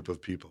this group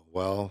of people.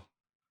 Well,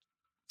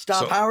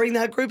 Stop hiring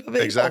that group of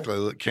people.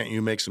 Exactly. Can't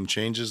you make some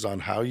changes on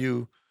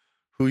who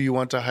you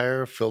want to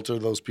hire? Filter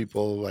those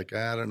people. Like,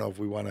 I don't know if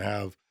we want to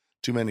have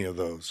too many of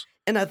those.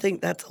 And I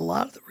think that's a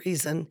lot of the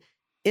reason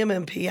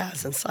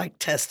MMPIs and psych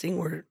testing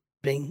were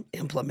being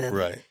implemented.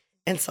 Right.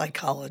 And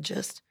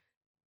psychologists.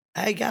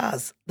 Hey,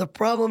 guys, the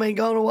problem ain't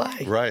gone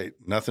away. Right.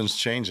 Nothing's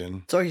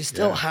changing. So are you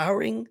still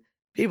hiring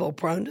people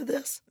prone to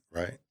this?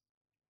 Right.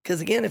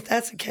 Because, again, if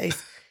that's the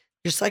case,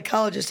 your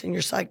psychologist and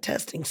your psych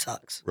testing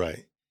sucks.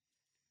 Right.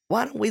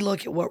 Why don't we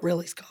look at what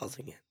really is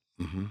causing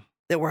it? Mm-hmm.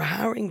 That we're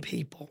hiring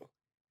people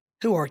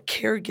who are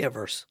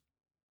caregivers.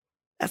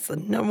 That's the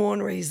number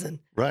one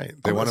reason. Right.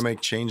 They want to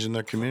make change in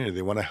their community.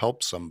 They want to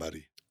help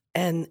somebody.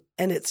 And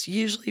it's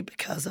usually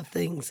because of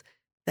things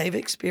they've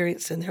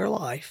experienced in their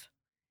life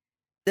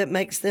that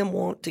makes them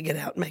want to get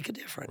out and make a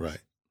difference.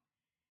 Right.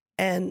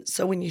 And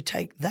so when you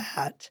take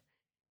that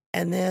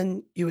and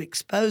then you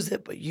expose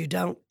it, but you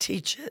don't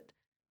teach it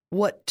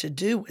what to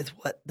do with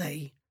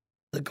the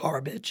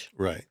garbage.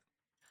 Right.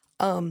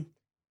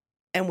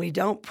 And we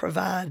don't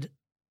provide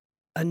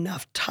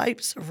enough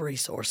types of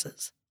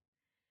resources.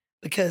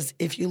 Because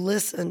if you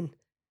listen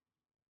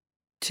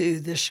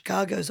to the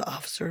Chicago's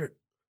officer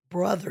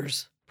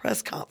brother's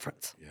press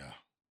conference. Yeah.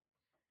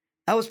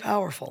 That was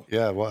powerful.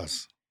 Yeah, it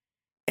was.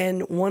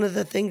 And one of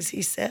the things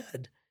he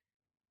said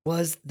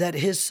was that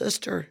his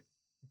sister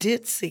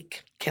did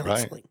seek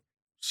counseling.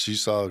 She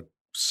saw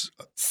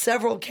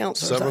Several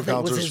counselors, several I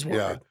think was counselors, his word.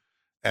 yeah,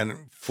 and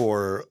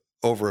for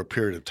over a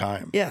period of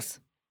time.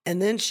 Yes.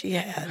 And then she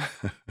had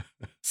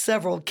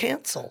several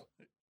cancel.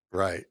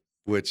 Right,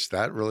 which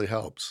that really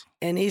helps.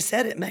 And he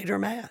said it made her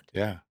mad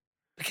Yeah,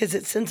 because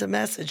it sends a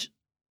message,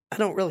 I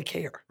don't really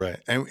care. right.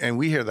 And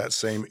we hear that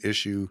same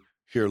issue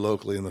here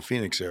locally in the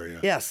Phoenix area.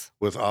 Yes.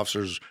 With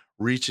officers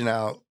reaching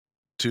out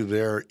to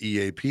their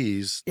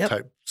EAPs Yep.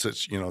 type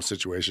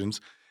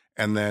situations,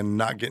 and then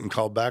not getting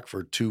called back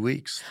for 2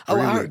 weeks, 3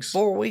 I heard weeks.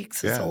 4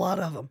 weeks is Yeah. a lot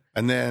of them.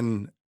 And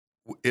then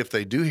if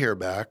they do hear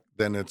back,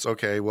 then it's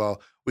okay.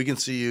 Well, we can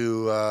see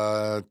you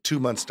 2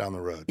 months down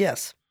the road.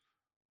 Yes.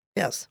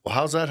 Yes. Well,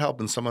 how's that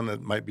helping someone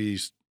that might be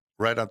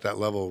right at that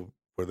level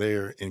where they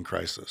are in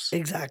crisis?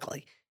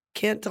 Exactly.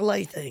 Can't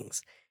delay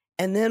things.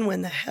 And then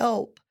when the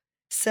help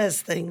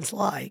says things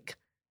like,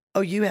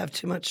 oh, you have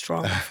too much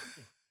trauma.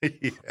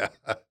 Yeah.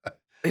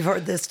 We've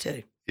heard this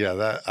too. Yeah,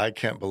 that I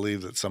can't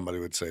believe that somebody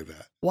would say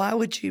that. Why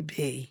would you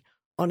be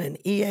on an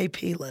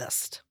EAP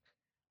list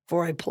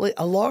for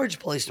a large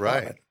police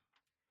department Right.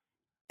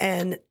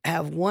 and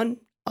have one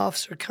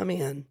officer come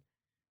in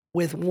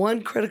with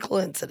one critical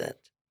incident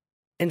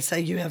and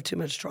say you have too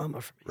much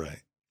trauma for me?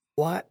 Right.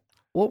 What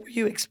were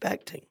you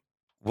expecting?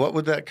 What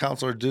would that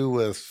counselor do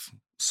with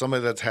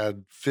somebody that's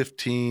had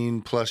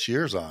 15 plus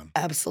years on?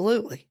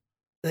 Absolutely.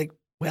 Like,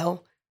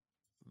 well,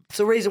 it's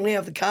the reason we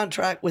have the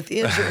contract with the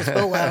insurance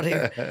bill out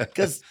here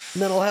because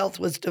mental health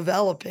was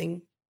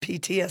developing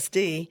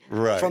PTSD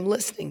Right. from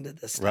listening to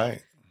this stuff.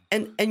 Right.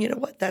 And you know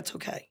what? That's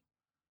okay.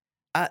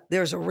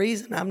 There's a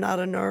reason I'm not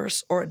a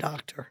nurse or a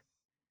doctor.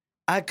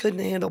 I couldn't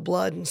handle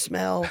blood and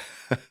smell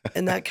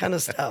and that kind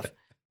of stuff.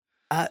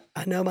 I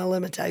know my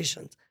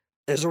limitations.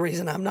 There's a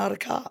reason I'm not a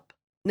cop.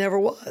 Never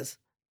was.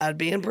 I'd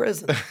be in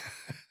prison.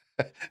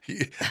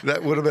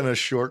 That would have been a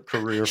short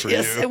career for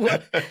Yes, you. it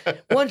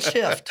would. One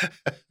shift.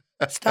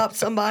 Stop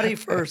somebody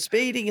for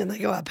speeding and they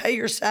go, I pay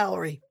your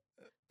salary.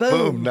 Boom.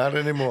 Boom, not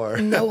anymore.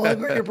 No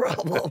longer your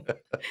problem.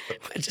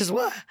 Which is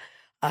why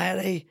I had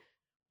a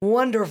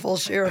wonderful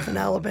sheriff in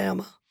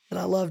Alabama that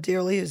I love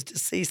dearly, who's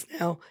deceased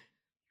now,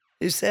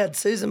 who said,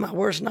 Susan, my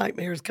worst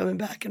nightmare is coming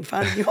back and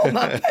finding you on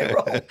my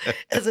payroll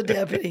as a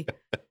deputy.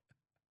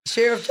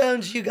 Sheriff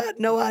Jones, you got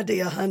no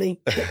idea,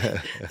 honey.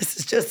 This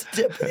is just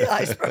the tip of the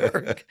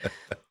iceberg.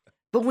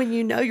 But when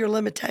you know your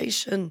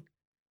limitation,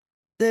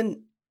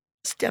 then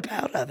step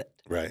out of it.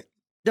 Right.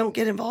 Don't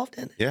get involved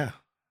in it. Yeah.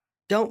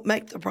 Don't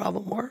make the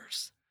problem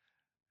worse.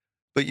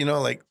 But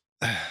like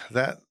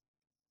that,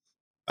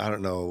 I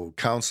don't know,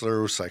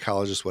 counselor,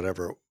 psychologist,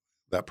 whatever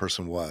that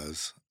person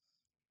was,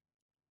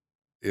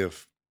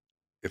 if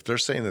they're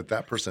saying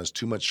that person has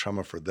too much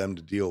trauma for them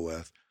to deal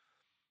with,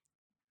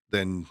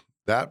 then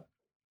that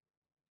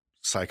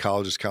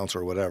psychologist,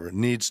 counselor, or whatever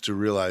needs to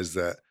realize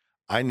that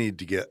I need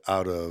to get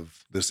out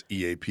of this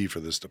EAP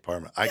for this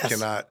department.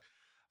 Yes.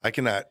 I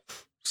cannot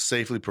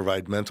safely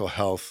provide mental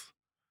health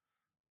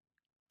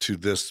to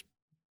this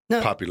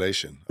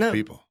population of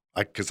people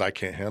because I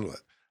can't handle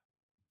it.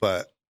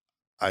 But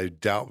I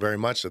doubt very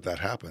much that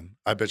happened.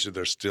 I bet you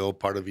they're still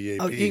part of EAP.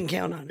 Oh, you can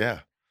count on it. Yeah.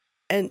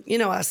 And,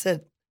 I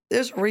said,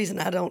 there's a reason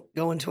I don't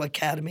go into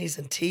academies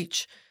and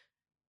teach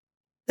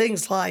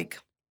things like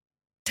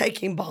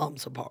taking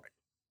bombs apart.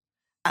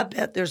 I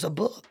bet there's a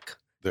book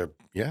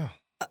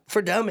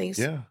for dummies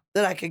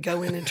that I could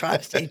go in and try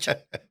to teach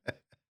it.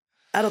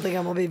 I don't think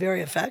I'm going to be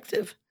very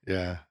effective.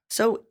 Yeah.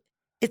 So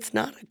it's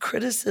not a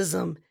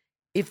criticism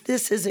if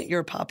this isn't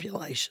your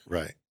population.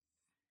 Right.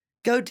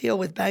 Go deal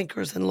with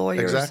bankers and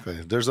lawyers.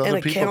 Exactly. There's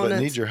other people that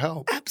need your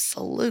help.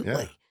 Absolutely.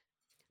 Yeah.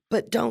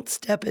 But don't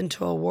step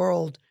into a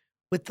world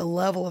with the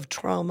level of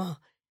trauma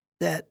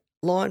that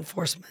law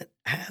enforcement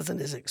has and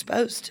is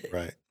exposed to.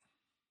 Right.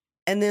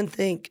 And then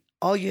think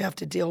all you have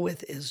to deal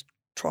with is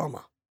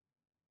trauma.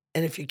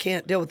 And if you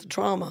can't deal with the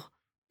trauma,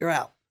 you're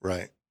out.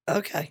 Right.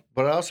 Okay.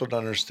 But I also don't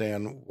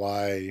understand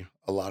why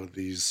a lot of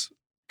these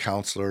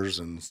counselors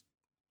and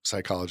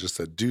psychologists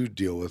that do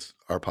deal with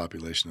our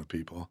population of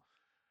people,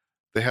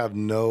 they have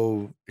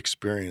no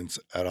experience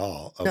at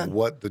all of None.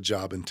 what the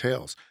job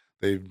entails.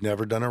 They've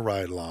never done a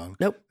ride along.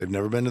 Nope. They've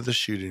never been to the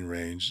shooting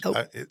range. Nope.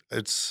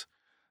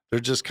 They're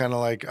just kind of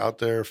like out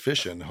there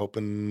fishing,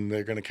 hoping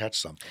they're going to catch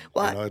something.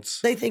 Well,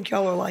 they think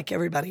y'all are like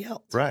everybody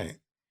else. Right.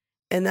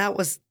 And that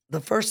was the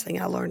first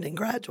thing I learned in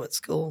graduate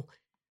school.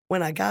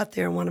 When I got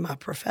there, one of my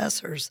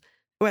professors,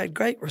 who I had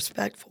great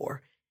respect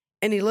for,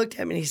 and he looked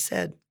at me and he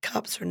said,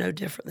 cops are no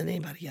different than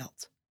anybody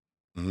else.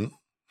 Mm-hmm.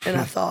 And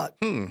I thought,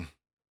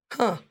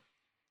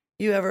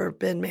 you ever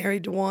been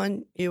married to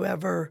one? You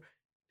ever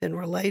been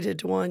related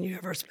to one? You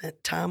ever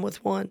spent time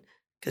with one?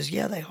 Because,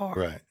 yeah, they are.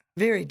 Right.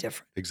 Very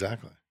different.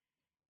 Exactly.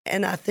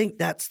 And I think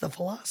that's the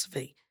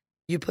philosophy.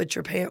 You put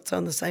your pants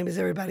on the same as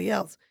everybody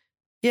else.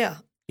 Yeah,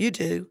 you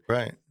do.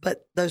 Right.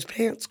 But those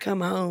pants come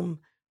home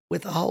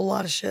with a whole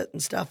lot of shit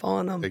and stuff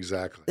on them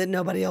Exactly. that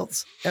nobody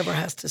else ever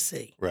has to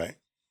see. Right.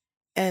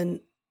 And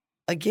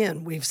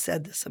again, we've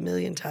said this a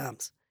million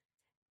times.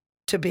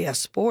 To be a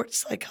sports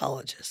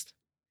psychologist,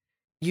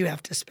 you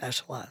have to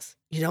specialize.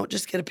 You don't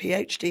just get a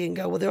PhD and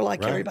go, well, they're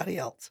like Right. everybody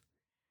else.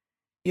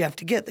 You have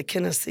to get the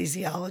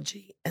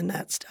kinesthesiology and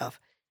that stuff.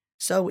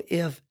 So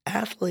if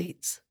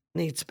athletes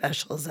need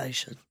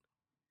specialization,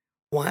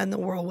 why in the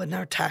world wouldn't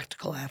our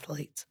tactical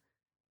athletes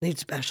need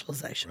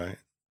specialization? Right.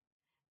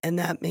 And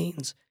that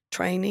means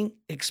training,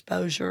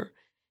 exposure.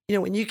 You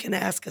know, when you can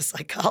ask a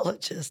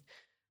psychologist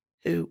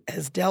who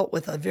has dealt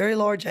with a very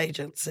large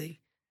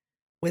agency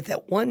with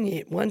at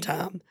one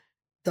time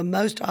the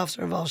most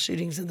officer-involved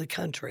shootings in the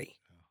country,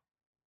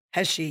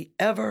 has she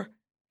ever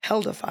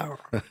held a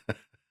firearm?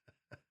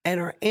 And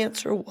her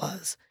answer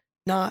was,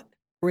 not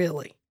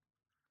really.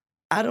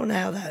 I don't know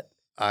how that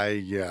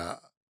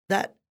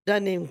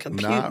doesn't even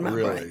compute not in my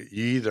really. brain.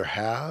 You either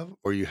have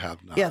or you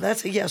have not. Yeah,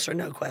 that's a yes or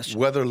no question.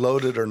 Whether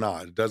loaded or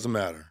not, it doesn't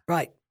matter.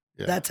 Right.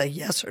 Yeah. That's a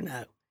yes or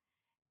no.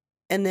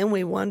 And then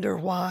we wonder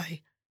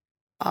why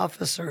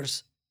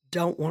officers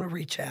don't want to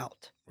reach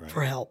out Right.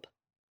 for help.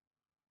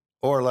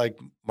 Or like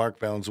Mark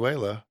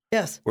Valenzuela,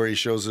 Yes. where he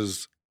shows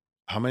his,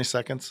 how many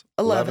seconds?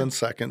 11.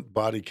 11-second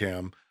body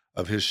cam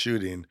of his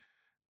shooting.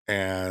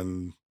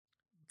 And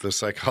the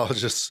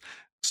psychologist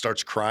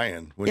starts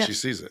crying when she Yes.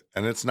 sees it.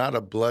 And it's not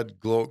a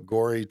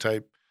gory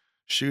type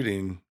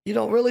shooting. You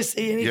don't really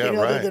see anything Yeah,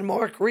 other right. than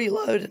Mark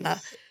reload.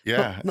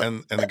 Yeah. But-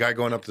 and the guy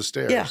going up the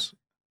stairs. Yeah.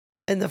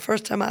 And the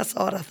first time I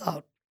saw it, I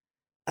thought,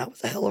 that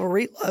was a hell of a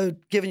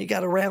reload, given you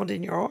got a round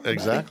in your arm. buddy.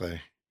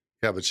 Exactly.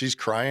 Yeah, but she's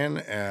crying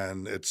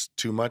and it's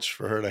too much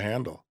for her to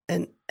handle.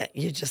 And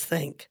you just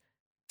think,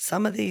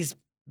 some of these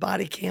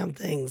body cam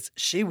things,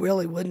 she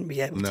really wouldn't be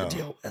able No. to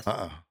deal with.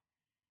 Uh-uh.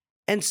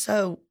 And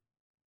so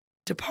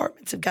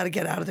departments have got to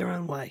get out of their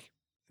own way.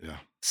 Yeah.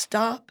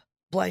 Stop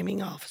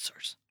blaming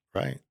officers.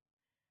 Right.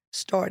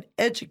 Start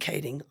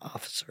educating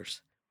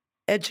officers,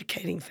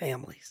 educating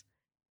families,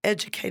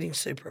 educating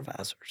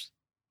supervisors.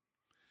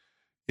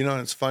 You know,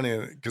 it's funny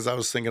because I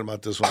was thinking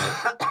about this one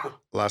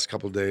last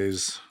couple of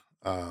days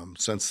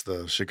since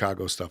the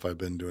Chicago stuff. I've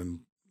been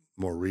doing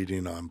more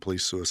reading on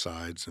police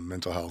suicides and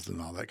mental health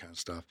and all that kind of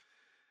stuff.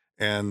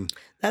 And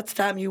That's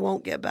time you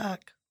won't get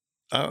back.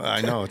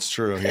 I know it's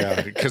true.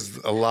 Yeah. Because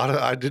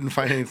I didn't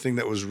find anything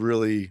that was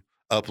really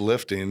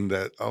uplifting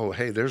that, oh,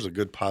 hey, there's a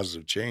good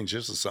positive change.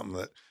 This is something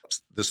that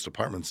this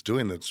department's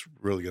doing that's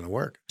really going to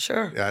work.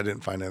 Sure. Yeah, I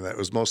didn't find any of that. It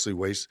was mostly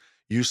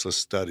useless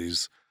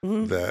studies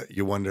Mhm. that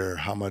you wonder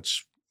how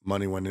much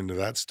money went into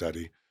that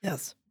study.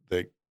 Yes.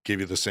 They give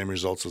you the same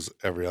results as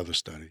every other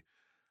study.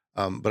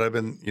 But I've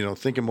been,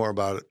 thinking more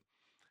about it.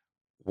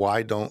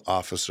 Why don't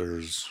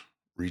officers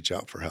reach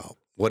out for help?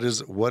 What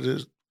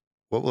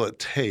will it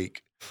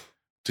take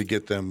to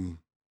get them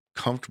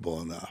comfortable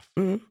enough?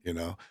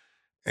 Mhm.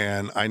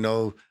 And I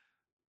know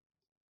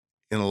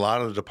in a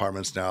lot of the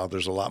departments now,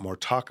 there's a lot more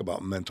talk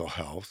about mental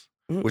health,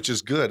 Mhm. which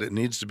is good. It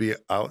needs to be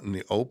out in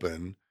the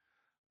open,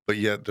 but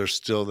yet there's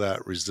still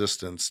that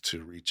resistance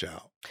to reach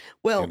out.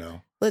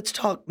 Well, let's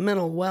talk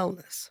mental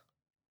wellness,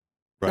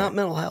 Right. not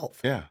mental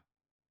health. Yeah.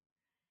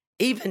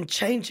 Even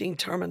changing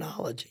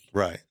terminology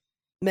Right.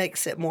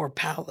 makes it more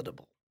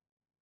palatable.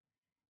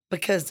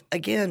 Because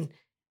again,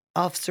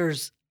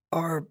 officers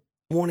are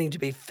wanting to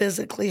be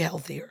physically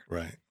healthier.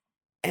 Right.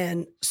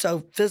 And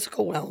so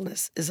physical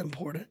wellness is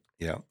important.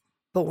 Yeah.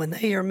 But when they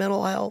hear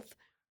mental health,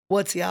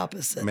 what's the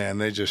opposite? Man,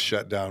 they just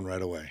shut down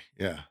right away.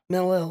 Yeah.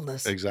 Mental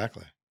illness.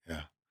 Exactly.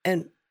 Yeah.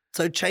 And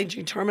so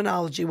changing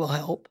terminology will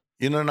help.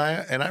 And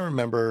I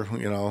remember,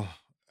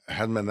 it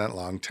hadn't been that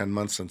long, 10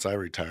 months since I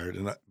retired.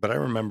 But I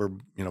remember,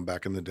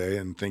 back in the day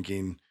and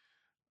thinking,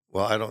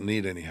 well, I don't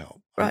need any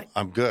help. Right.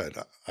 I'm good.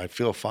 I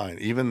feel fine.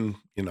 Even,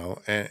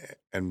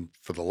 and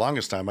for the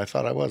longest time, I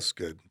thought I was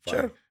good. Fine,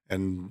 Sure.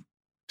 and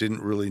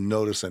didn't really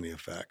notice any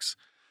effects.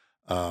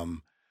 But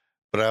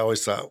I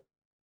always thought,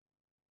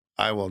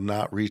 I will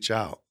not reach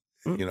out.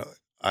 Mm.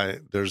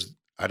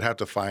 I'd have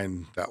to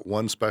find that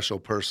one special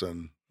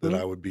person that Mhm.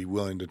 I would be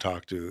willing to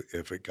talk to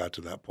if it got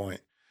to that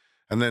point.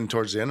 And then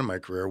towards the end of my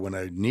career, when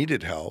I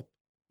needed help,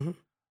 Mhm.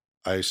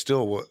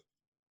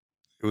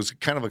 it was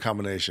kind of a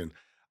combination.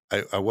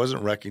 I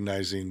wasn't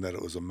recognizing that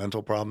it was a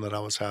mental problem that I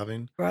was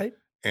having Right?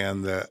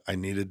 and that I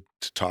needed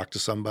to talk to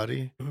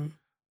somebody. Mhm.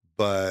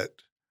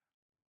 But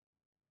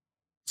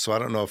so I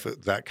don't know if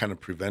that kind of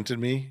prevented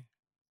me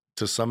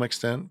to some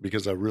extent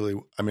because I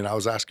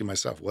was asking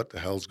myself, what the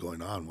hell's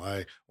going on?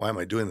 Why am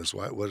I doing this?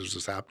 What is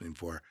this happening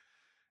for?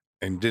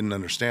 And didn't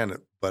understand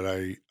it, but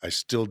I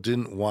still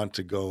didn't want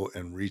to go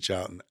and reach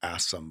out and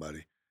ask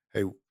somebody,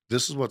 hey,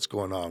 this is what's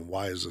going on.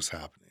 Why is this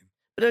happening?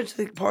 But don't you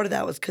think part of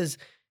that was because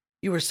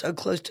you were so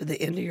close to the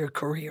end of your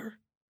career?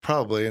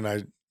 Probably. And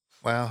I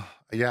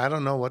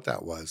don't know what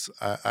that was.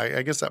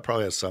 I guess that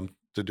probably has something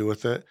to do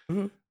with it.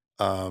 Mhm.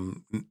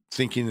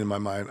 Thinking in my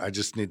mind, I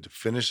just need to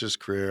finish this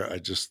career.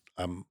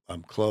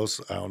 I'm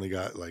close. I only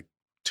got like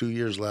 2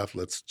 years left.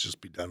 Let's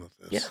just be done with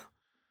this. Yeah.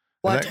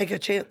 Why that- take a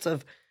chance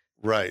of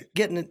Right.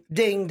 getting it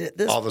dinged at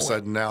this All of a point?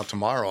 sudden now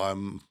tomorrow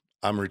I'm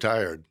I'm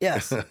retired.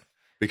 Yes.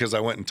 Because I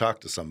went and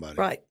talked to somebody.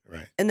 Right.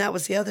 Right. And that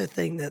was the other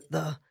thing that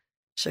the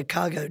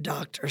Chicago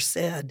doctor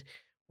said.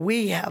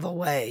 We have a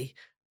way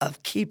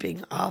of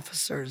keeping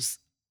officers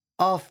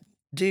off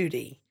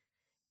duty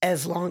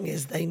as long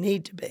as they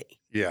need to be.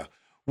 Yeah.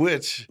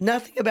 Which.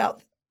 Nothing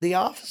about the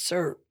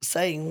officer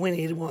saying when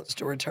he wants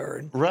to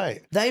return.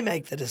 Right. They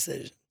make the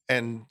decision.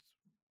 And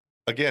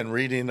again,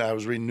 I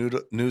was reading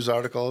news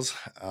articles.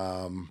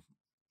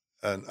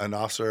 An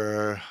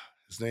officer,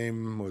 his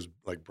name was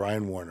like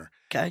Brian Warner.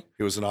 Okay.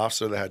 He was an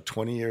officer that had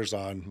 20 years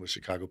on with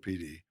Chicago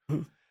PD,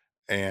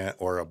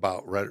 or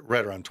about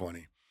right around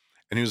 20.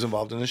 And he was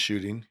involved in a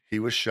shooting. He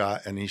was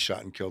shot, and he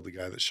shot and killed the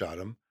guy that shot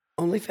him.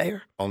 Only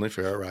fair. Only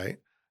fair, right?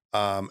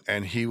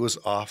 And he was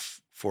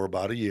off for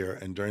about a year.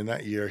 And during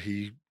that year,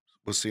 he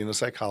was seeing a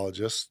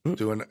psychologist,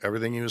 doing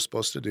everything he was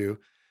supposed to do.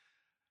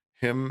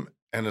 Him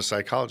and a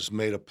psychologist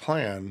made a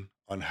plan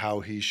on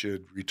how he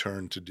should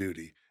return to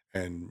duty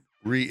and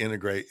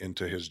reintegrate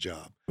into his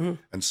job.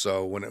 And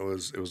so when it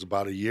was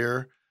about a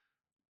year,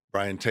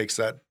 Brian takes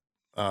that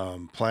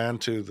plan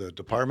to the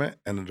department,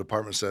 and the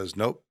department says,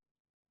 nope.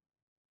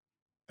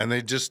 And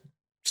they just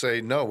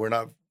say, no, we're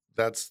not.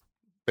 That's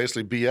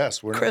basically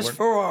BS. Chris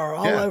Farrar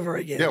all over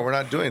again. Yeah, we're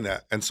not doing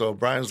that. And so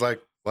Brian's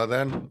like, well,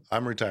 then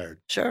I'm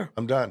retired. Sure.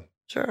 I'm done.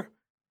 Sure.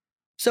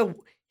 So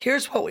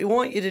here's what we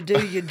want you to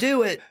do. You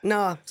do it.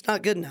 No, it's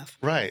not good enough.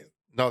 Right.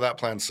 No, that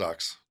plan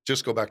sucks.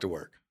 Just go back to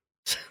work.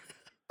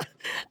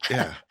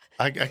 Yeah.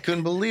 I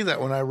couldn't believe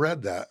that when I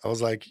read that. I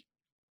was like,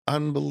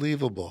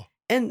 unbelievable.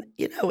 And,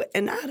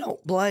 and I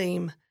don't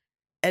blame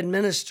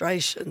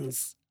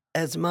administrations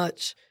as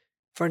much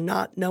for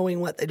not knowing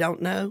what they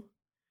don't know.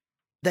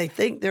 They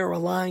think they're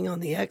relying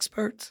on the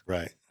experts.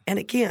 Right. And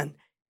again,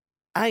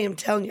 I am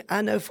telling you,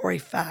 I know for a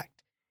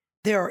fact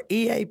there are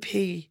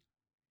EAP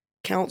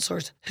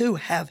counselors who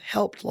have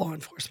helped law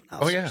enforcement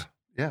officers. Oh, yeah.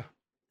 Yeah.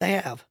 They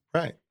have.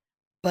 Right.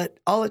 But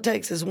all it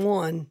takes is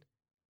one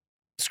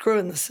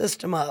screwing the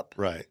system up.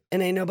 Right.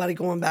 And ain't nobody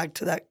going back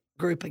to that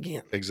group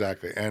again.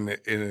 Exactly. And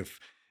if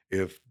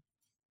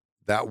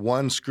that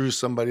one screws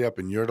somebody up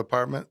in your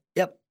department,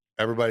 yep,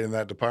 everybody in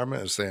that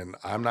department is saying,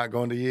 I'm not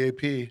going to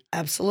EAP.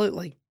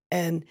 Absolutely.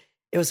 And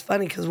it was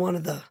funny because one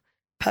of the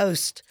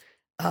posts,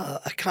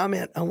 a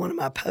comment on one of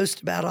my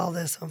posts about all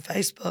this on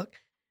Facebook,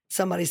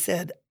 somebody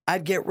said,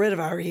 I'd get rid of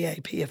our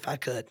EAP if I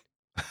could.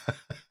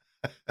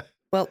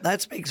 Well,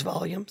 that speaks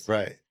volumes.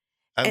 Right.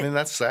 I mean,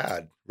 that's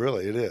sad.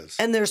 Really, it is.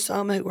 And there's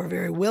some who are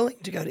very willing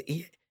to go to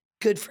EAP.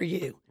 Good for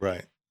you.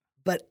 Right.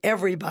 But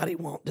everybody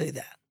won't do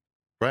that.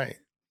 Right.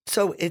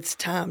 So it's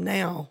time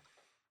now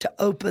to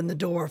open the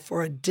door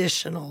for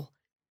additional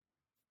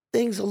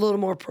things a little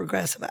more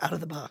progressive out of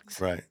the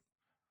box. Right.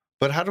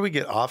 But how do we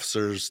get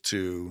officers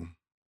to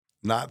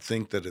not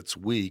think that it's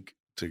weak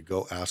to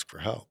go ask for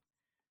help?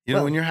 You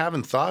know, when you're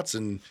having thoughts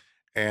and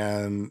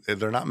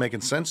they're not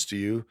making sense to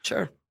you.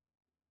 Sure.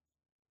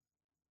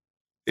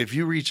 If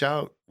you reach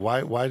out,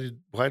 why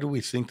do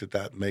we think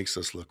that makes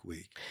us look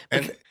weak?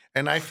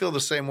 And I feel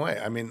the same way.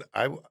 I mean,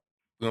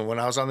 when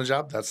I was on the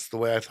job, that's the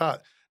way I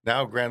thought.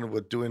 Now, granted,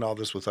 with doing all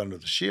this with Under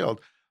the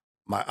Shield,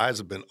 my eyes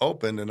have been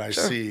opened and I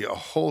see a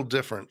whole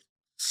different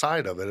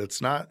side of it.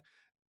 It's not,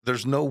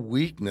 there's no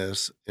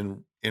weakness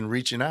in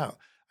reaching out.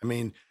 I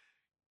mean,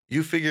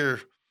 you figure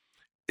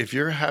if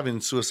you're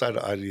having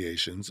suicidal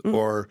ideations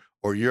or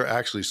you're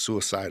actually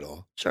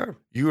suicidal, sure,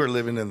 you are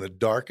living in the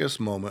darkest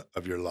moment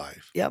of your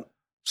life. Yep.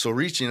 So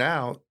reaching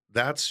out,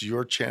 that's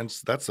your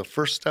chance. That's the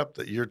first step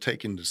that you're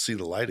taking to see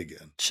the light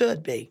again.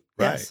 Should be.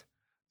 Right.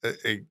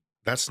 Yes.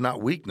 That's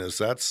not weakness.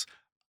 That's,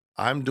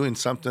 I'm doing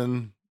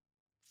something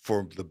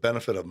for the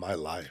benefit of my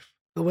life.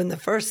 But when the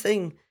first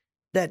thing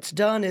that's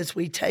done is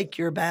we take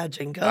your badge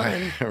and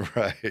gun,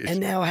 right. And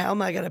now how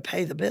am I going to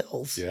pay the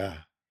bills? Yeah.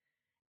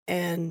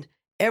 And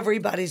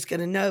everybody's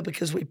going to know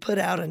because we put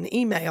out an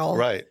email.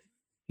 Right.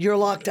 You're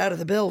locked out of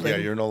the building. Yeah,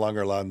 you're no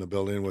longer allowed in the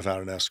building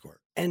without an escort.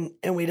 And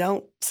we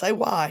don't say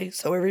why,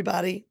 so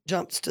everybody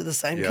jumps to the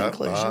same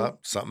conclusion.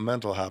 Something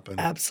mental happened.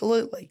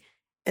 Absolutely.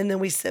 And then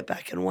we sit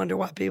back and wonder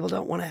why people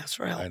don't want to ask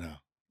for help. I know.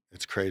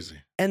 It's crazy.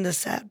 And the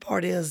sad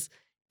part is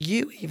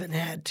you even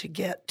had to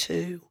get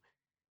to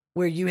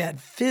where you had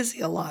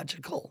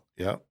physiological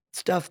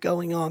stuff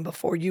going on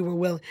before you were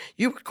willing.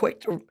 You were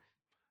quick to...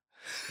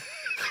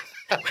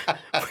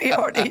 We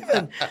aren't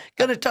even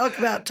going to talk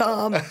about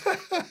Tom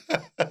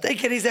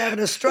thinking he's having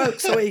a stroke,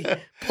 so he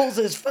pulls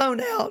his phone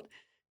out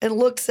and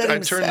looks at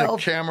himself. I turn the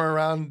camera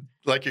around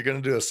like you're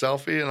going to do a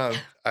selfie, and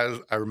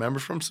I remember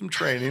from some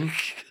training,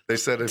 they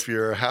said if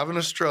you're having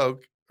a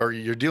stroke or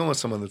you're dealing with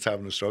someone that's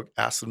having a stroke,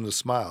 ask them to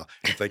smile.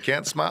 If they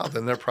can't smile,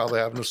 then they're probably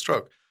having a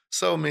stroke.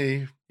 So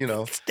me,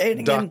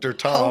 standing Dr. in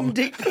Tom, Home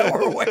Depot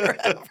or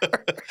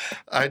wherever.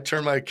 I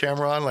turned my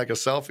camera on like a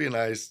selfie, and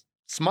I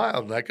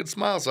smiled, and I could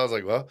smile. So I was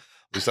like, well,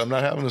 at least I'm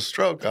not having a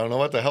stroke. I don't know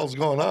what the hell's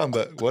going on,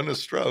 but it wasn't a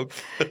stroke.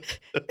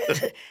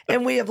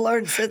 And we have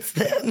learned since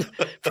then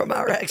from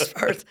our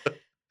experts,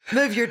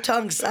 move your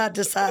tongue side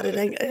to side. It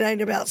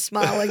ain't about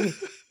smiling.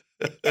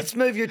 It's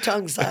move your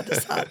tongue side to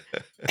side.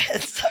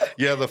 And so,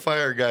 Yeah, the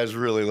fire guys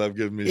really love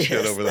giving me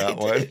shit Yes, over they that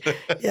do.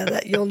 one. yeah,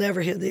 that you'll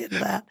never hear the end of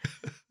that.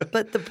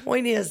 But the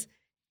point is,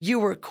 you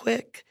were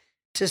quick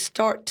to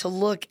start to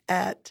look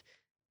at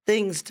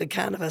things to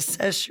kind of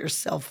assess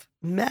yourself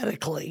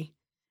medically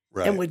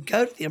Right. and would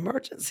go to the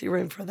emergency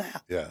room for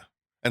that. Yeah.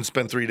 And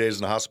spend 3 days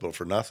in the hospital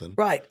for nothing.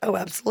 Right. Oh,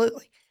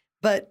 absolutely.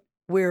 But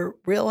we're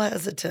real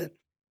hesitant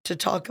to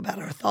talk about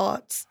our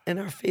thoughts and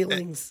our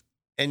feelings.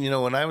 And,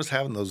 when I was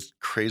having those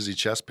crazy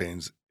chest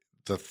pains,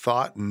 the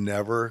thought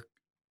never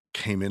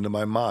came into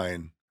my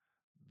mind,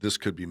 this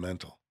could be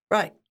mental.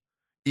 Right.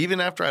 Even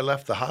after I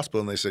left the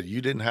hospital and they said,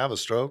 you didn't have a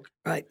stroke,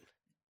 Right.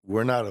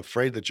 we're not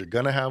afraid that you're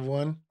going to have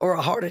one Or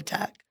a heart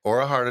attack. or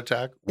a heart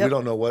attack. We Yep.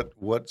 don't know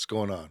what's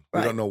going on. We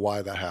Right. don't know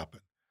why that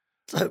happened.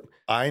 So,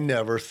 I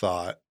never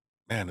thought,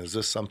 man, is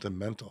this something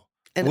mental?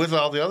 And- With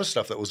all the other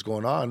stuff that was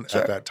going on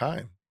Sure. at that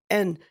time.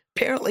 and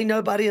apparently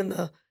nobody in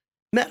the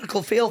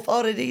medical field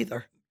thought it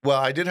either. Well,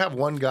 I did have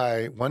one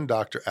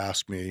doctor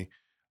ask me,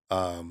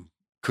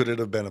 could it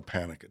have been a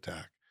panic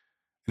attack?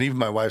 And even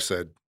my wife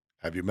said,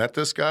 have you met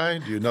this guy?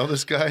 Do you know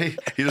this guy?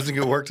 He doesn't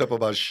get worked up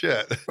about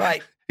shit.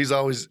 Right. He's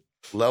always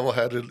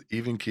level-headed,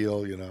 even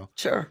keel,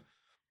 Sure.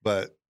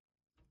 But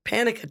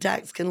Panic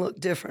attacks can look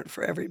different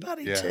for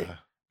everybody, yeah. too.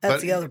 That's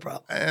But- the other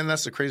problem. And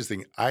that's the crazy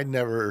thing. I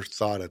never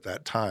thought at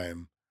that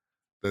time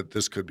that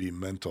this could be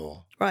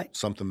mental, Right.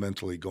 something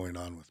mentally going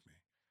on with me.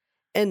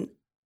 And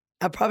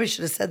I probably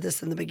should have said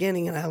this in the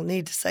beginning, and I'll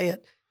need to say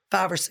it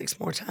 5 or 6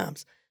 more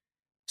times.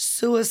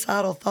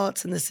 Suicidal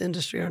thoughts in this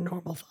industry are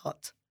normal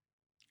thoughts.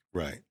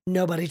 Right.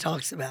 Nobody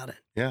talks about it.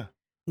 Yeah.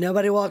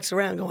 Nobody walks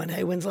around going,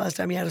 hey, when's the last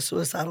time you had a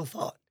suicidal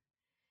thought?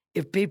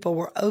 If people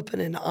were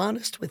open and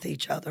honest with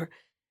each other,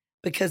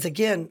 because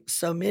again,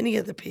 so many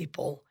of the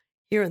people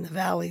here in the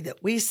Valley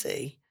that we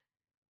see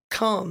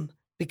come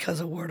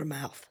because of word of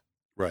mouth.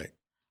 Right.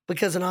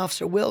 Because an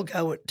officer will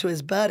go to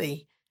his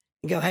buddy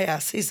and go, hey, I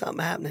see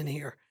something happening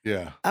here.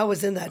 Yeah. I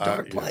was in that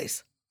dark Yeah.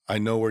 place. I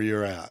know where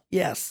you're at.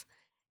 Yes.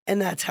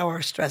 And that's how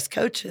our stress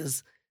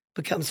coaches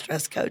become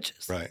stress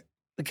coaches. Right.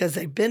 Because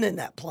they've been in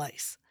that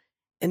place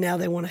and now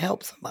they want to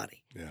help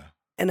somebody. Yeah.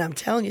 And I'm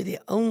telling you, the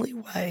only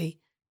way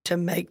to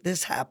make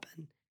this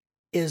happen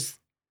is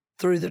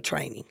through the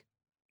training.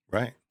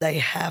 Right. They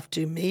have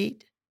to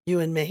meet you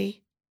and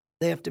me.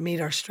 They have to meet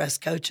our stress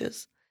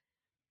coaches.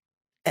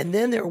 And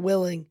then they're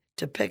willing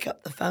to pick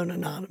up the phone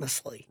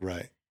anonymously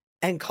Right.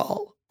 and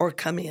call or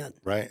come in.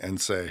 Right. And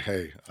say,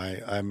 hey,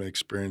 I'm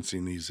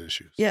experiencing these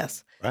issues.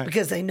 Yes. Right.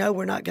 Because they know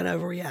we're not going to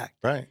overreact.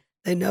 Right.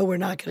 They know we're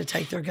not going to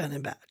take their gun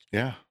and badge.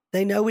 Yeah.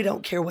 They know we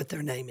don't care what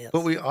their name is.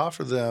 But we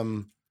offer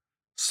them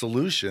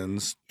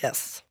solutions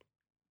Yes.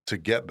 to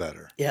get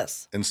better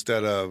Yes.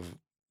 instead of,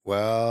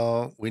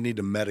 well, we need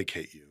to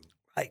medicate you.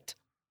 Right.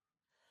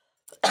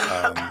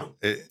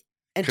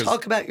 And 'cause-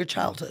 talk about your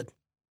childhood.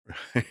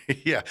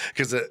 Yeah.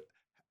 Because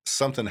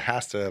something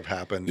has to have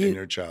happened in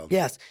your childhood.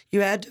 Yes.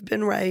 You had to have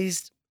been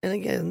raised. And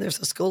again, there's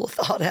a school of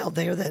thought out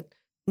there that,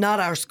 not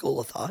our school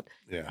of thought,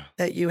 Yeah.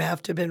 that you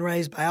have to have been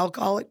raised by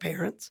alcoholic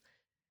parents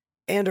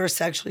and or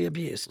sexually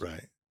abused.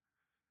 Right.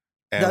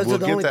 And Those are we'll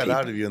the get only that out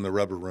people. of you in the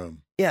rubber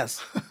room.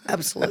 Yes,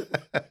 absolutely.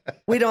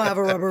 We don't have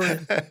a rubber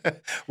room.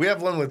 We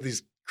have one with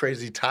these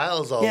crazy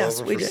tiles all Yes,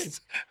 over. we do.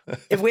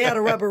 If we had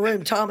a rubber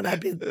room, Tom and I'd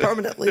be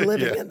permanently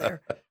living Yeah. in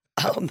there.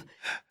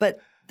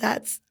 But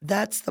that's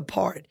the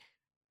part.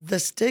 The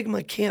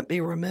stigma can't be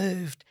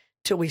removed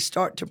till we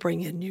start to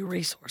bring in new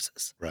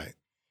resources. Right.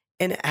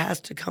 And it has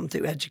to come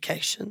through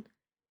education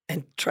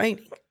and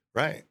training.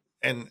 Right.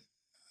 And,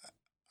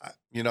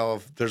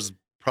 there's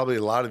probably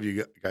a lot of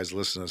you guys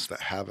listening to us that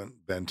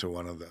haven't been to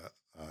one of the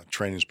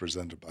trainings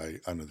presented by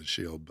Under the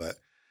Shield, but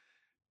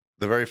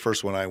the very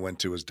first one I went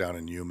to was down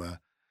in Yuma.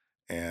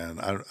 And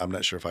I'm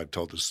not sure if I've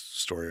told this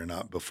story or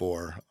not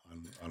before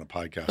on a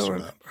podcast Don't or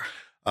remember.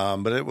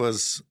 not. But it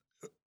was,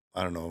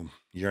 I don't know,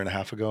 a year and a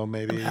half ago,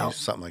 maybe, Wow.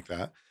 something like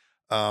that.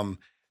 And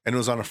it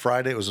was on a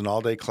Friday. It was an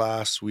all-day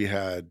class. We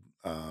had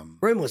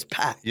Room was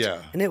packed.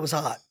 Yeah. And it was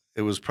hot.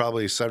 it was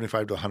probably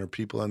 75 to 100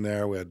 people in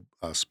there. We had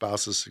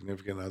spouses,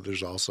 significant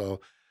others also.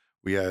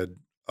 We had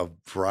a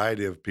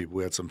variety of people.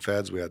 We had some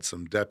feds, we had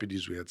some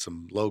deputies, we had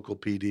some local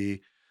PD.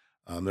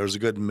 There was a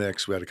good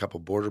mix. We had a couple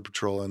Border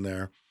Patrol in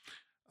there.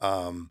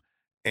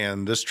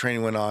 And this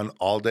training went on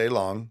all day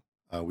long.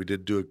 We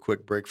did do a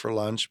quick break for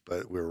lunch,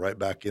 but we were right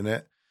back in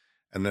it.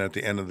 And then at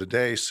the end of the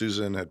day,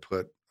 Susan had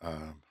put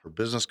her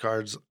business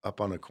cards up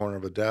on the corner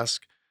of a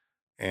desk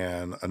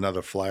and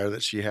another flyer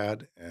that she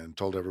had and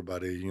told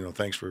everybody, you know,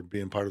 thanks for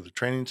being part of the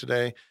training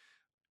today.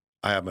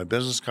 I have my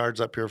business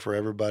cards up here for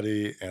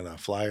everybody and a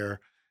flyer.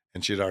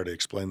 And she had already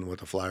explained what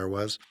the flyer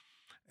was.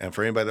 And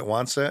for anybody that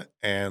wants it,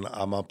 and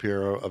I'm up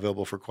here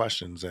available for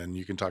questions, and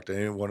you can talk to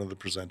any one of the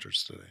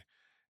presenters today.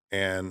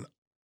 And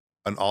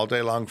an all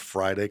day long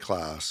Friday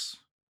class,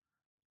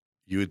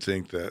 you would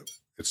think that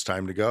it's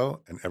time to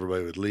go and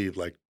everybody would leave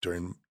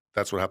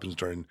that's what happens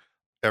during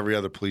every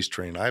other police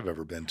training I've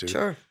ever been to.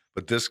 Sure.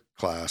 But this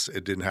class,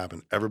 it didn't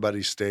happen.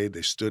 Everybody stayed.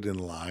 They stood in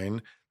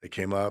line. They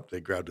came up. They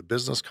grabbed a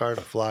business card,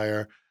 a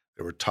flyer.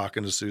 They were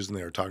talking to Susan.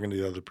 They were talking to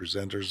the other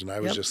presenters. And I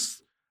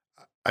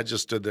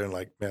just stood there and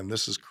like, man,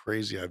 this is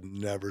crazy. I've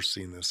never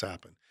seen this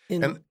happen.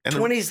 In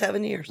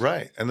 27 years.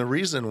 Right. And the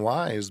reason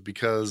why is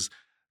because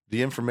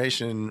the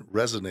information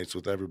resonates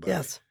with everybody.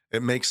 Yes.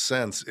 It makes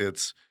sense.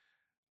 It's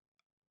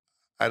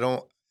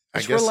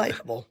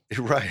relatable.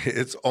 Right.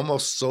 It's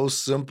almost so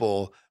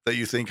simple that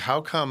you think,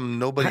 how come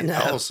nobody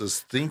else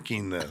is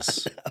thinking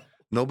this?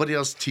 Nobody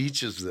else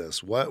teaches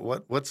this.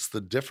 What's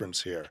the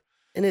difference here?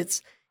 And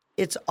it's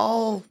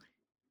all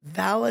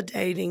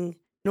validating,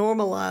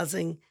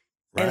 normalizing,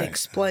 and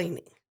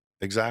explaining.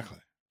 Exactly.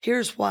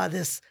 Here's why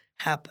this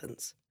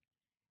happens.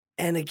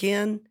 And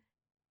again,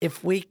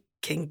 if we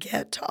can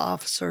get to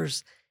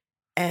officers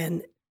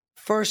and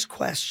first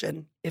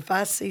question, if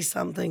I see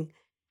something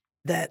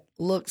that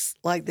looks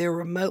like they're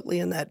remotely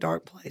in that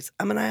dark place,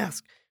 I'm going to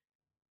ask,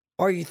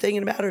 are you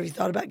thinking about it, or have you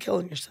thought about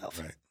killing yourself?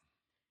 Right.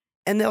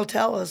 And they'll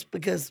tell us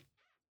because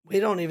we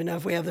don't even know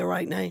if we have the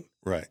right name.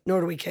 Right.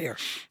 Nor do we care.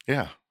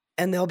 Yeah.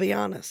 And they'll be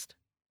honest.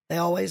 They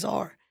always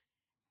are.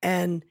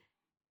 And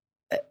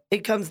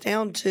it comes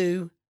down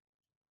to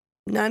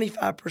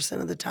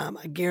 95% of the time,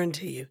 I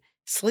guarantee you,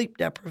 sleep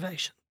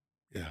deprivation.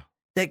 Yeah.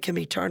 That can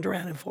be turned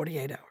around in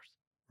 48 hours.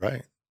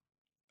 Right.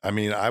 I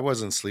mean, I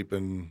wasn't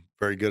sleeping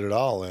very good at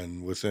all.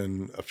 And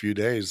within a few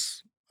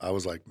days, I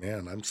was like,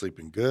 man, I'm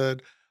sleeping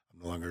good.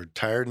 I'm no longer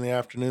tired in the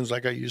afternoons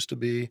like I used to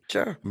be.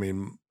 Sure. I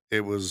mean,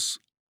 it was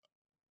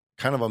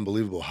kind of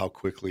unbelievable how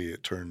quickly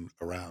it turned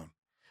around.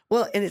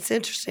 Well, and it's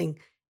interesting,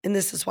 and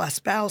this is why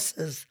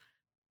spouses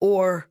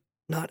or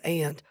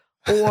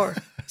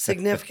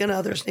significant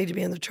others need to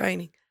be in the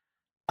training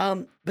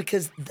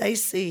because they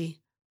see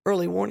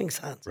early warning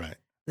signs. Right.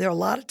 There are a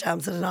lot of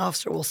times that an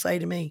officer will say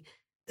to me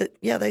that,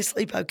 yeah, they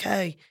sleep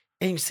okay.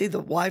 And you see the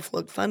wife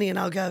look funny, and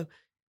I'll go,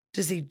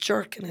 does he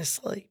jerk in his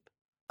sleep?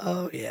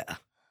 Oh, yeah.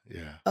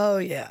 Yeah. Oh,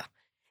 yeah.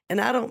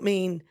 And I don't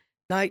mean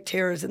night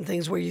terrors and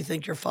things where you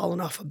think you're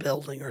falling off a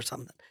building or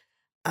something.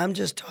 I'm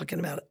just talking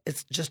about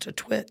it's just a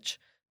twitch.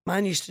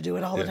 Mine used to do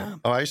it all the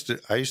time. Oh, I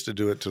used to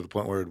do it to the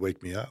point where it'd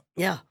wake me up.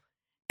 Yeah.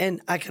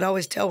 And I could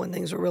always tell when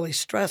things were really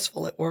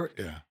stressful at work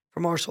for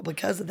Marshall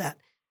because of that.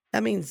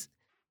 That means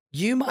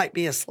you might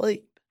be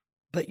asleep,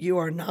 but you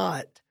are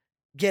not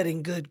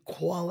getting good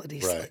quality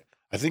sleep.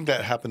 I think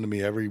that happened to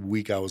me every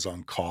week I was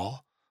on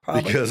call.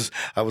 Probably. Because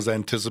I was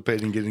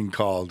anticipating getting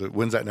called.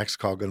 When's that next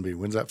call going to be?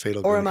 When's that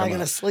fatal? Or am I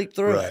going to sleep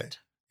through it?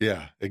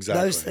 Yeah,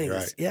 exactly. Those things,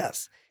 right.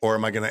 yes. Or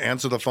am I going to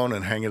answer the phone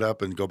and hang it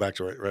up and go back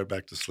to right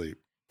back to sleep?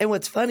 And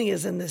what's funny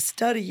is in this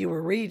study you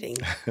were reading,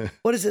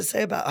 what does it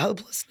say about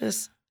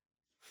hopelessness?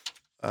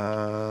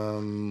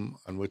 On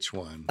which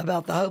one?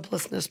 About the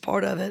hopelessness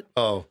part of it?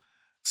 Oh, it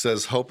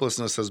says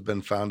hopelessness has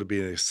been found to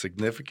be a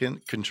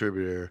significant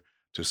contributor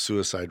to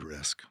suicide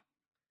risk.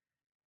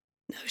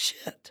 No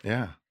shit.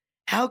 Yeah.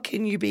 How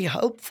can you be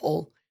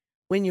hopeful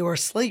when you are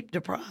sleep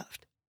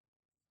deprived?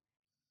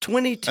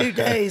 22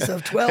 days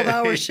of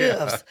 12-hour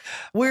shifts.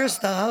 Where's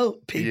the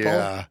hope, people?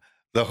 Yeah.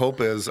 The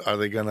hope is,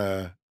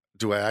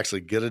 do I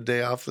actually get a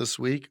day off this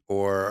week,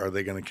 or are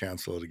they going to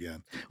cancel it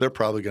again? They're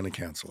probably going to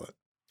cancel it.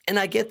 And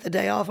I get the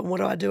day off, and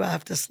what do? I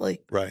have to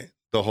sleep. Right.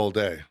 The whole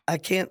day. I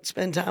can't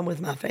spend time with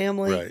my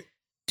family. Right.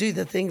 Do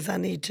the things I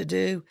need to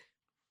do.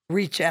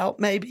 Reach out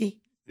maybe.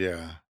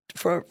 Yeah.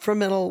 For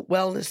mental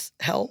wellness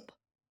help.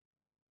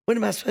 When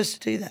am I supposed to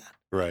do that?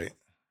 Right.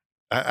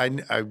 I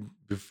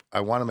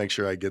want to make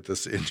sure I get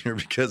this in here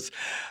because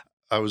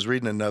I was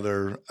reading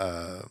another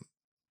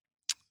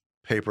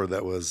paper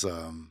that was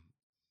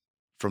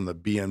from the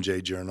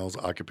BMJ journals,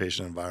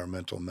 Occupation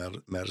Environmental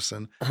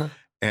Medicine,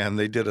 and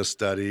they did a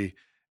study,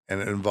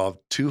 and it involved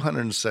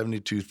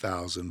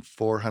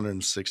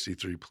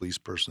 272,463 police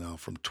personnel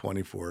from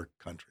 24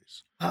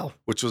 countries. Wow,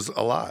 which was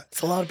a lot.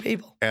 It's a lot of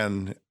people.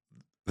 And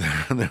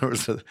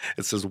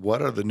it says,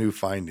 what are the new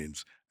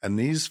findings? And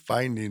these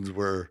findings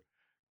were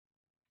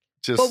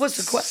just what was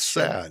the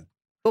question? Sad.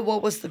 But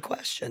what was the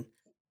question?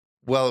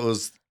 Well, it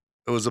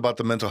was about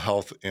the mental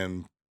health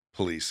in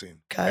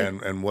policing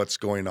and what's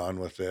going on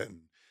with it,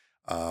 and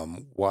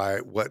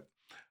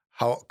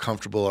how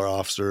comfortable are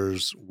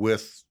officers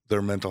with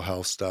their mental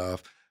health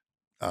stuff,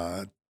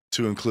 to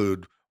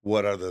include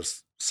what are the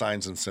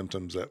signs and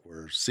symptoms that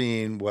we're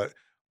seeing, what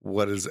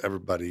is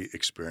everybody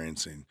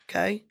experiencing,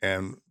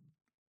 and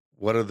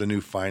what are the new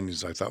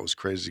findings. I thought was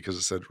crazy because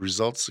it said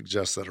results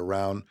suggest that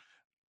around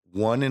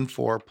 1 in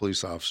 4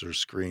 police officers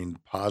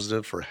screened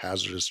positive for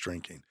hazardous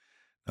drinking.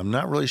 I'm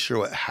not really sure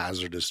what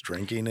hazardous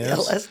drinking is. Yeah,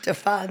 let's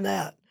define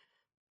that.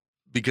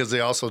 Because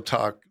they also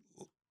talk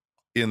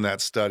in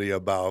that study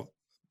about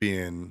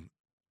being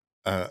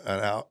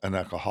an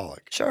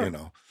alcoholic. Sure.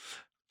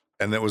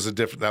 And that was a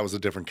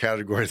different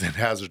category than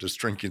hazardous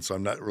drinking. So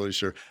I'm not really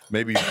sure.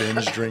 Maybe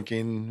binge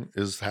drinking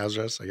is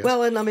hazardous, I guess.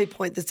 Well, and let me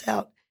point this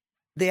out.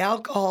 The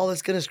alcohol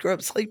is going to screw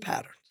up sleep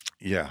patterns.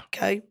 Yeah.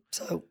 Okay.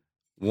 So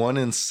 1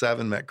 in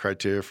 7 met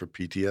criteria for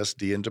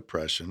PTSD and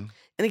depression.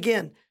 And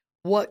again,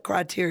 what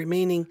criteria?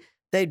 Meaning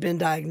they'd been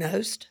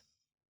diagnosed?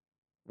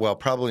 Well,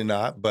 probably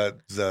not,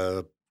 but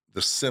the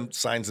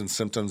signs and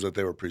symptoms that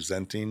they were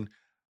presenting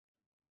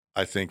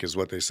I think is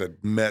what they said,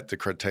 met the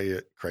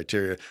criteria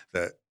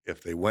that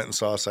if they went and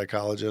saw a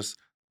psychologist,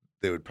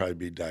 they would probably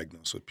be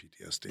diagnosed with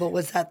PTSD. But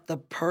was that the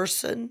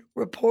person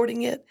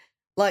reporting it?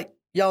 Like,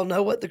 y'all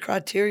know what the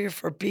criteria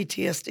for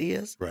PTSD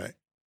is? Right.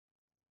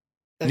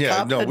 The Yeah,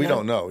 cop no, doesn't we know?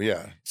 don't know.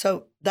 Yeah.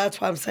 So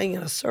that's why I'm saying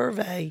in a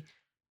survey,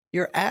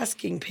 you're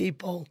asking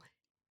people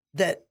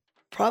that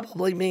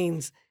probably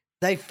means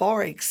they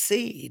far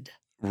exceed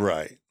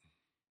Right.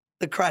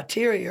 the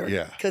criteria.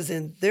 Yeah. Because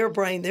in their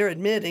brain, they're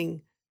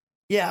admitting,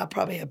 yeah, I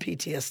probably have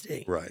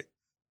PTSD. Right.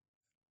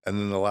 And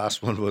then the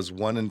last one was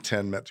 1 in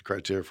 10 met the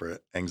criteria for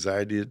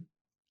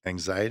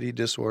anxiety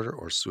disorder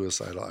or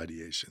suicidal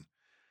ideation.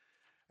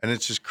 And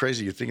it's just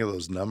crazy. You think of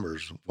those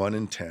numbers, 1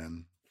 in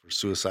 10 for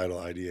suicidal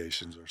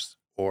ideations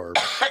or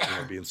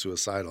being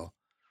suicidal.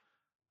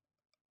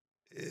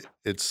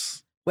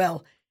 It's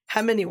Well,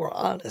 how many were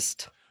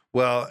honest?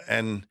 well,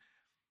 and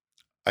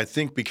I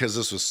think because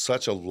this was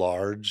such a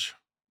large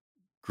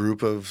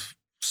group of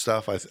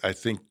stuff, I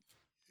think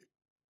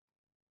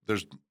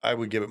I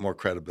would give it more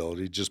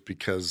credibility just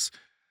because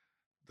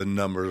the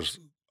numbers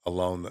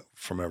alone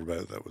from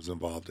everybody that was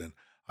involved in.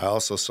 I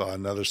also saw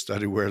another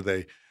study where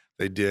they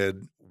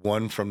did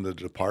one from the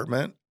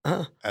department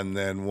and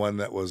then one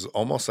that was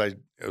almost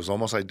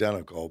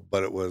identical,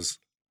 but it was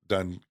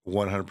done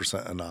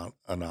 100%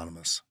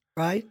 anonymous.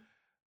 Right?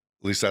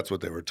 At least that's what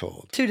they were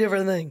told. Two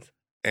different things.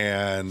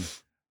 And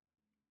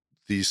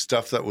the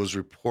stuff that was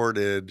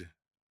reported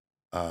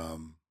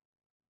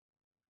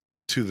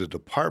to the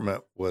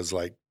department was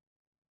like,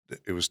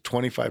 it was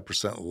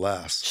 25%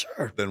 less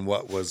Sure. than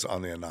what was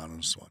on the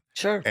anonymous one.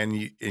 Sure. And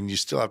you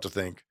still have to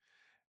think,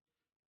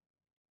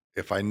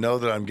 if I know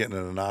that I'm getting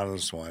an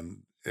anonymous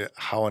one,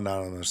 how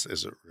anonymous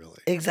is it really?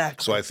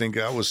 Exactly. So I think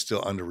that was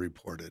still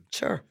underreported.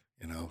 Sure.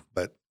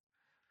 But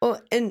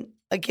Well, and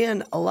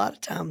again, a lot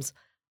of times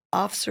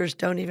officers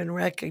don't even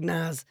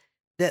recognize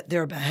that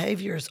their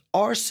behaviors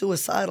are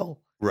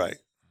suicidal right,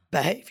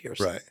 behaviors.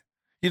 right.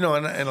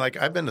 And like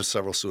I've been to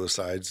several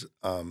suicides,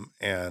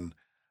 and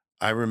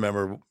I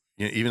remember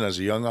even as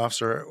a young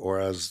officer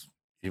or as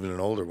even an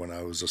older, when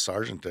I was a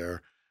sergeant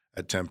there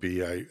at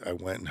Tempe, I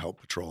went and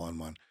helped patrol on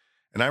one.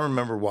 And I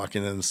remember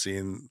walking in and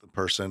seeing the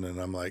person,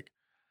 and I'm like,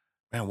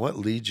 man, what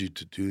leads you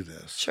to do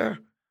this? Sure.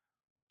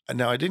 And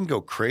now I didn't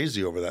go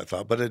crazy over that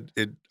thought, but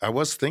I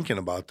was thinking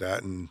about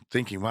that and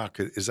thinking, wow,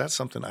 is that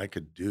something I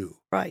could do?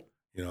 Right.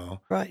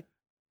 Right.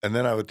 And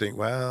then I would think,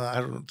 well,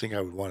 I don't think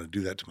I would want to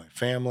do that to my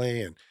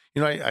family. And,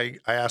 I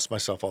asked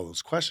myself all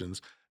those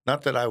questions,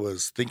 not that I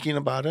was thinking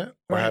about it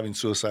or Right. having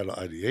suicidal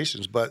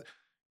ideations, but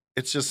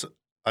it's just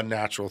a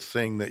natural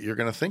thing that you're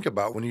going to think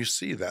about when you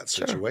see that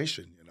Sure.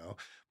 situation,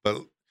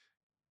 But,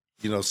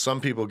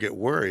 some people get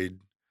worried.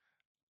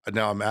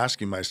 Now I'm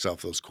asking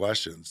myself those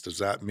questions. Does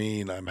that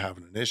mean I'm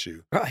having an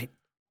issue? Right.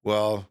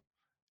 Well,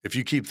 if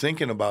you keep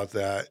thinking about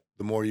that,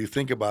 the more you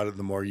think about it,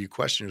 the more you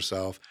question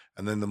yourself.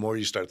 And then the more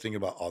you start thinking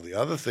about all the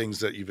other things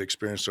that you've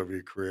experienced over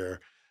your career,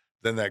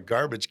 then that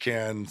garbage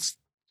can,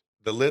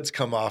 the lids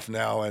come off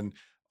now and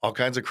all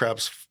kinds of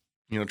crap's,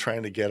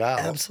 trying to get out.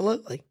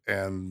 Absolutely.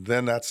 And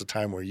then that's the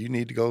time where you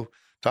need to go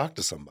talk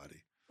to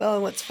somebody. Well,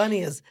 and what's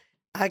funny is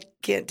I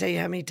can't tell you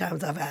how many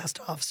times I've asked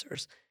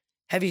officers,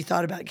 have you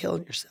thought about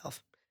killing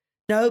yourself?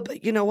 No,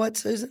 but you know what,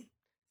 Susan?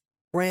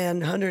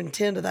 Ran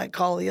 110 to that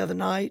call the other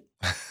night.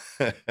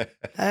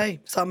 Hey,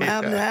 something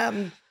happened to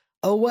happen.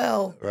 Oh,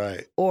 well.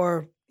 Right.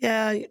 Or,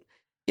 yeah,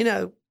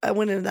 I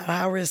went into that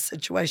high-risk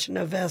situation,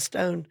 no vest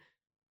on,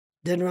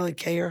 didn't really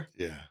care.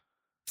 Yeah.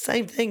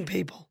 Same thing,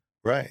 people.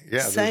 Right. Yeah.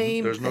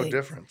 Same There's no thing.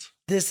 difference.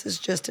 This is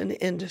just an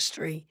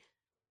industry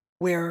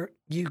where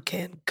you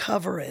can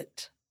cover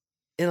it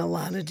in a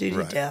line of duty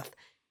Right. death.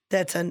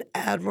 That's an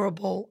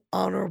admirable,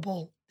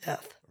 honorable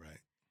death Right.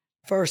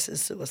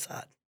 versus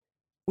suicide.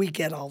 We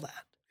get all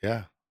that.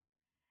 Yeah.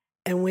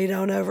 And we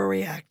don't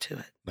overreact to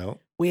it. No.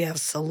 We have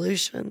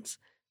solutions.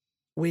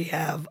 We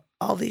have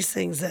all these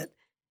things that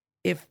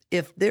if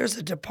there's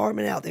a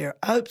department out there,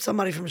 I hope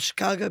somebody from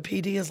Chicago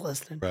PD is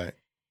listening. Right.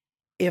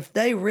 If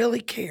they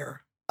really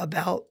care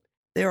about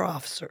their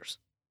officers,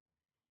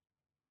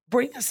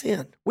 bring us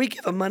in. We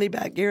give a money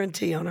back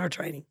guarantee on our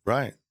training.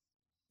 Right.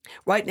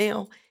 Right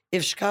now,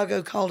 if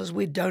Chicago called us,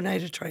 we'd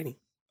donate a training.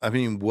 I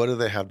mean, what do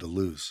they have to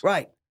lose?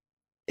 Right.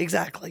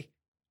 Exactly.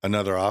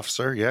 Another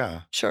officer?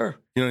 Yeah. Sure.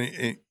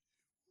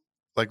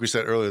 Like we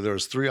said earlier, there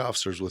was 3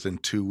 officers within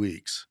 2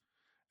 weeks,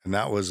 and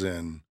that was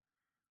in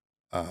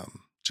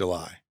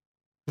July.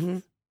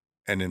 Mhm.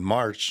 And in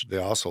March, they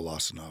also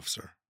lost an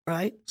officer.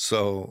 Right.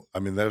 So, I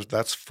mean,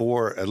 that's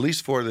 4, at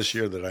least 4 this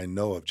year that I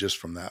know of just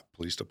from that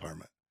police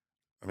department.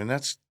 I mean,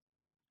 that's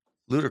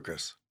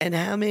ludicrous. And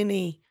how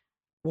many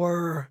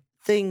were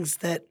things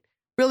that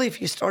really,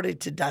 if you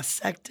started to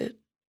dissect it,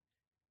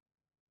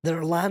 that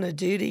are line of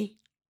duty,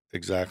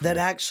 Exactly. that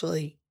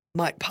actually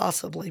might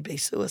possibly be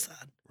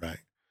suicide? Right.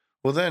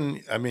 Well,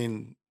 then, I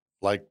mean,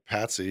 like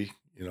Patsy,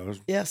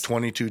 Yes.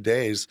 22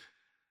 days,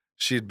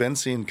 she had been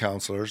seeing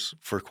counselors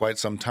for quite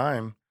some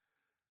time,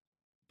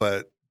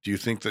 but Do you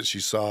think that she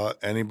saw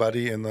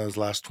anybody in those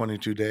last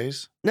 22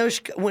 days? No,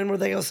 when were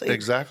they going to see her?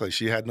 Exactly.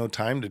 She had no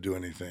time to do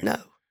anything. No.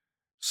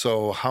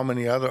 So how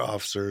many other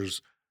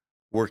officers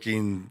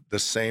working the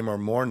same or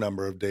more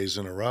number of days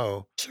in a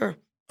row Sure.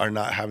 are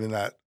not having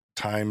that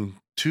time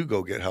to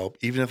go get help,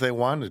 even if they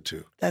wanted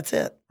to? That's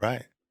it.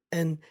 Right.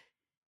 And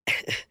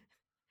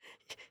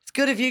it's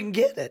good if you can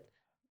get it.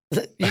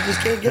 You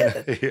just can't get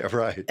it. Yeah,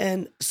 right.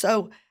 And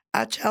so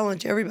I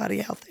challenge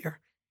everybody out there.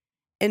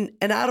 And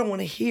I don't want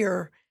to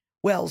hear,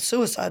 well,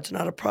 suicide's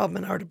not a problem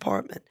in our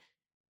department.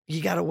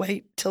 You got to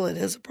wait till it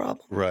is a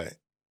problem. Right.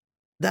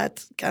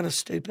 That's kind of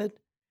stupid.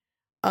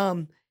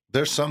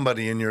 There's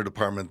somebody in your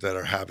department that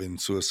are having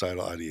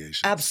suicidal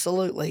ideation.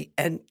 Absolutely.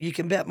 And you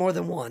can bet more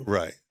than one.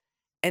 Right.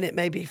 And it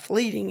may be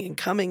fleeting and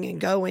coming and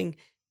going,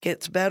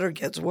 gets better,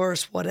 gets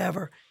worse,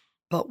 whatever.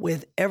 But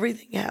with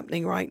everything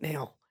happening right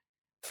now,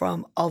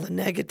 from all the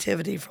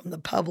negativity from the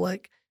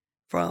public,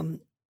 from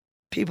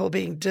people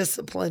being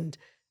disciplined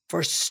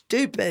for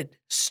stupid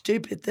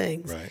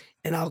things. Right.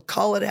 And I'll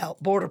call it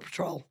out, Border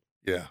Patrol.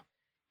 Yeah.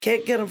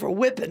 Can't get them for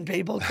whipping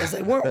people because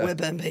they weren't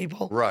whipping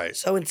people. Right.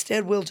 So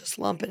instead, we'll just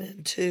lump it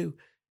into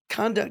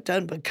conduct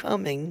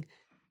unbecoming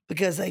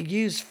because they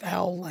use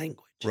foul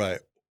language. Right.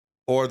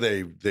 Or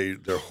their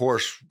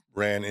horse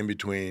ran in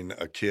between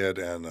a kid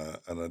and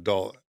an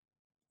adult.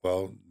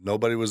 Well,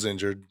 nobody was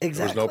injured.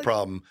 Exactly. There was no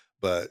problem,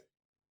 but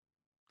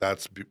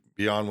that's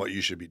beyond what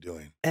you should be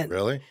doing. And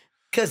really?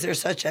 Because they're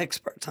such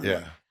experts on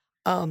Yeah.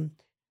 it.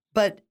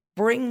 But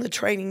bring the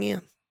training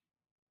in.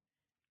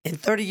 In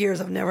 30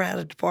 years, I've never had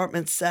a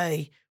department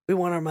say, we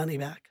want our money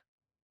back.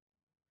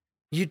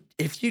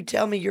 If you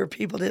tell me your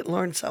people didn't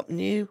learn something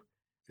new,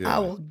 Yeah. I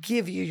will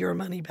give you your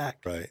money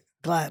back. Right.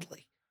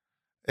 Gladly.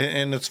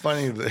 And it's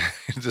funny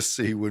to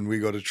see when we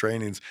go to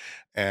trainings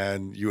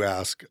and you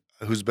ask,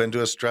 who's been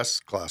to a stress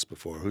class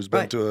before? Who's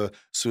been Right. to a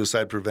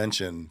suicide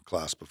prevention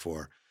class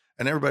before?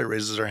 And everybody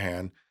raises their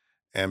hand.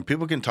 And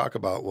people can talk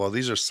about, well,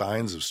 these are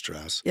signs of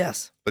stress.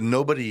 Yes. But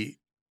nobody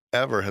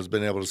ever has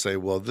been able to say,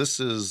 well,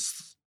 this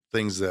is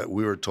things that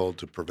we were told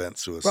to prevent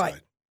suicide.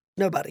 Right.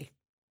 Nobody.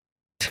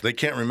 They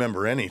can't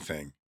remember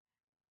anything.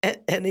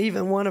 And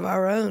even one of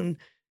our own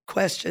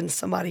questioned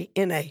somebody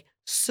in a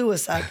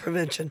suicide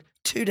prevention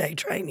 2-day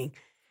training.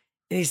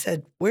 And he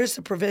said, where's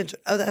the prevention?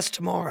 Oh, that's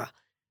tomorrow.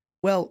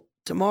 Well,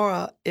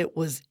 tomorrow it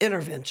was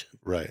intervention.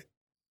 Right.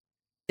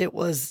 It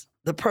was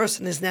the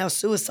person is now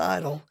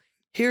suicidal.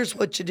 Here's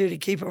what you do to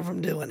keep them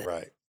from doing it.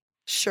 Right.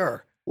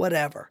 Sure,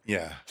 whatever.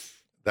 Yeah.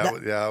 That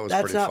was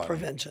That's pretty not funny.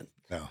 prevention.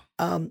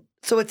 No.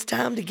 So it's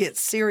time to get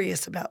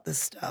serious about this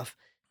stuff.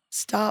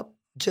 Stop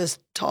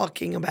just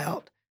talking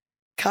about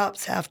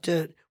cops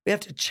we have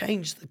to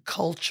change the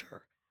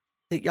culture.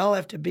 That y'all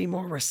have to be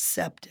more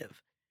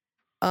receptive.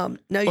 No,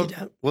 you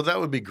don't. Well, that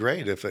would be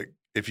great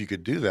if you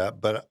could do that,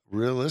 but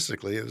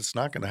realistically, it's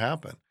not going to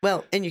happen.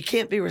 Well, and you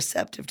can't be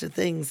receptive to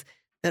things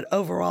that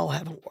overall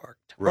haven't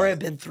worked or Right. have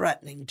been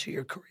threatening to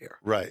your career.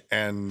 Right.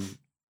 And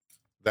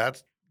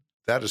that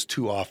is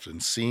too often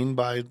seen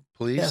by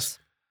police. Yes.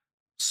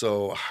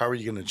 So how are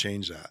you going to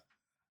change that?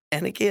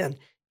 And again,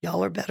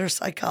 y'all are better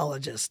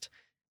psychologists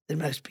than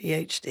most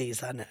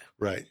PhDs I know.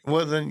 Right.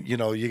 Well, then,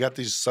 you got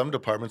some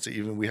departments,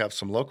 even we have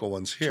some local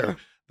ones here Sure.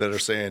 that are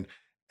saying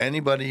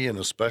anybody in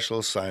a special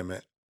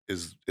assignment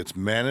it's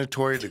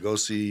mandatory to go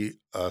see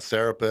a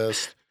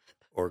therapist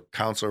or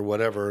counselor,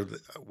 whatever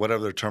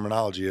their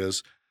terminology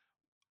is,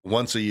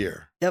 once a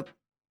year. Yep.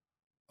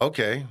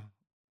 Okay.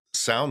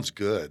 Sounds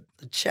good.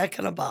 A check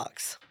in a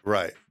box.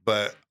 Right.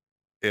 But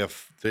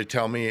if they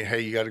tell me,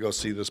 hey, you got to go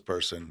see this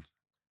person.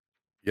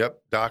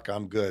 Yep, doc,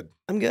 I'm good.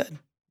 I'm good.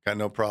 Got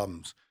no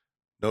problems.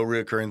 No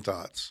reoccurring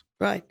thoughts.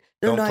 Right.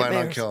 No Don't nightmares.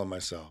 plan on killing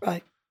myself.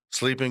 Right.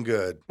 Sleeping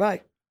good.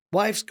 Right.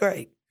 Wife's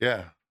great.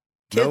 Yeah.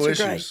 Kids no are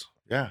issues.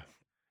 great. Yeah.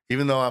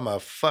 Even though I'm a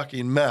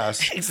fucking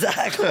mess.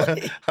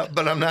 Exactly.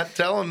 But I'm not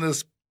telling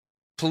this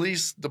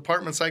police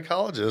department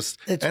psychologist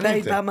It's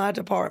anything. paid by my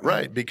department.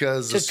 Right.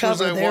 Because To as soon as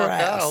cover I their walk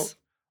ass. out,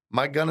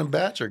 my gun and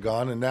badge are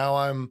gone. And now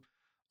I'm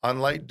on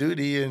light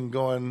duty and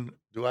going,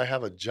 do I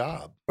have a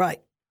job?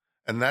 Right.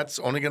 And that's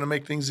only going to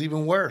make things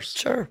even worse.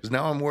 Sure. Because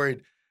now I'm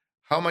worried,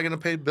 how am I going to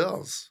pay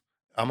bills?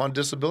 I'm on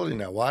disability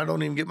now. Well, I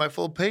don't even get my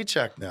full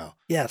paycheck now.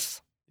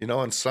 Yes.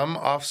 And some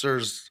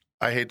officers,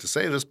 I hate to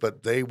say this,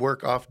 but they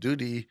work off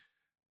duty.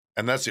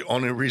 And that's the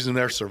only reason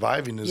they're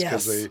surviving is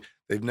because Yes.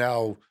 they've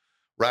now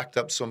racked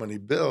up so many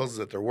bills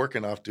that they're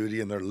working off duty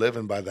and they're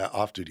living by that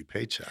off duty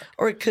paycheck.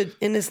 Or it could,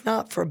 and it's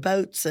not for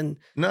boats and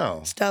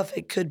No. stuff.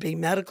 It could be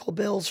medical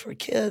bills for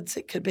kids.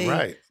 It could be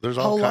Right. There's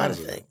a all whole lot kinds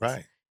of of things.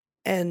 Right.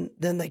 And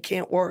then they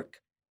can't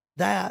work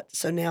that.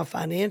 So now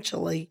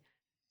financially,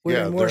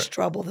 we're in worse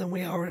trouble than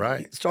we already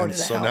Right. started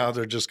And so out. now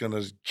they're just going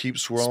to keep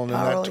swirling in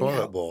that Spiraling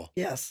toilet out. bowl.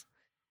 Yes.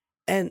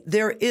 And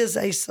there is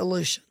a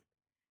solution.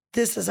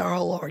 This is our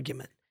whole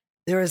argument.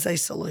 There is a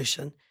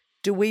solution.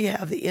 Do we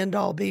have the end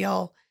all be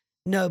all?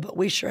 No, but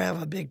we sure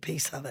have a big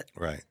piece of it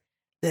Right.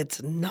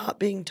 that's not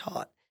being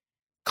taught.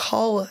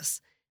 Call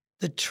us.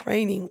 The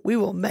training, we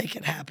will make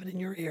it happen in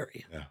your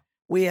area. Yeah.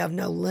 We have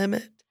no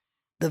limit.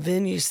 The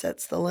venue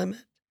sets the limit.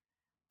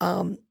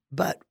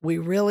 But we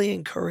really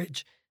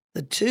encourage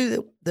the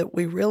two that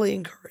we really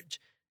encourage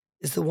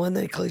is the one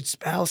that includes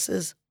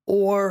spouses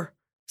or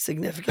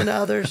significant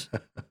others,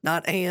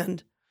 not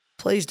and.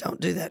 Please don't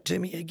do that to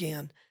me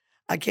again.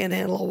 I can't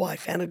handle a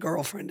wife and a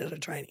girlfriend at a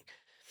training.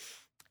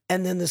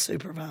 And then the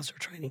supervisor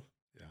training.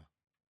 Yeah.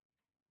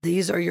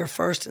 These are your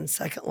first and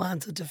second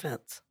lines of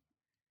defense.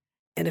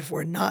 And if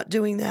we're not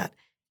doing that,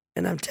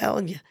 and I'm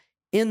telling you,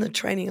 in the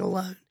training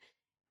alone,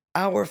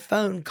 our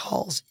phone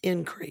calls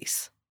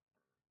increase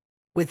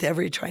with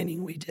every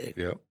training we do.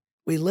 Yep.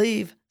 We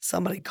leave,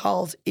 somebody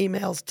calls,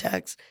 emails,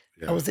 texts.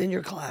 Yeah. I was in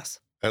your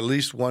class. At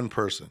least one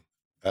person,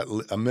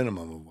 a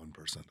minimum of one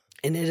person.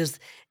 And it is,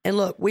 and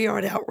look, we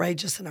aren't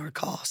outrageous in our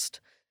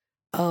cost.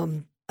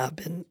 I've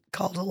been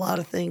called a lot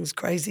of things.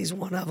 Crazy is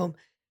one of them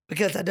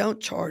because I don't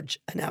charge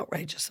an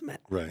outrageous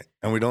amount. Right.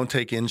 And we don't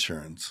take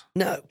insurance.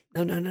 No.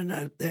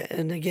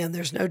 And again,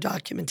 there's no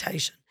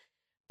documentation.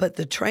 But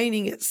the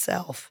training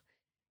itself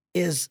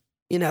is,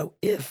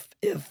 if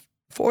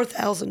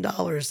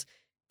 $4,000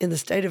 in the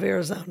state of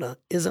Arizona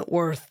isn't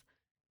worth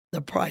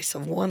the price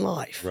of one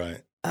life,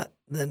 Right.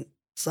 Then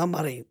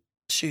somebody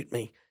shoot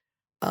me.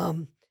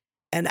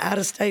 And out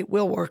of state,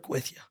 we'll work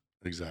with you.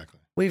 Exactly.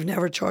 We've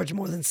never charged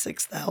more than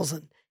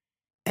 $6,000,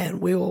 and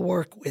we will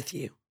work with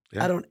you.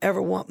 Yeah. I don't ever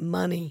want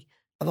money.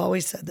 I've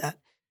always said that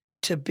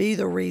to be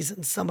the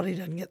reason somebody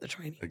doesn't get the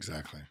training.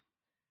 Exactly.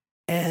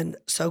 And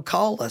so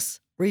call us,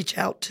 reach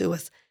out to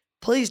us.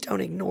 Please don't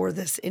ignore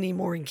this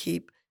anymore and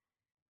keep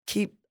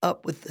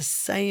up with the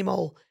same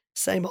old.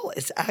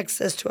 It's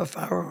access to a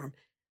firearm.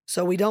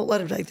 So we don't let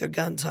them take their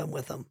guns home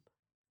with them.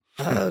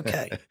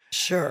 Okay,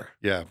 sure.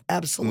 Yeah.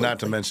 Absolutely. Not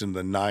to mention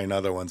the 9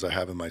 other ones I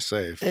have in my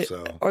safe.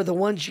 Or the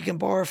ones you can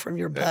borrow from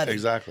your buddy.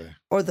 Exactly.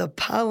 Or the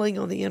piling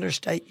on the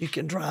interstate you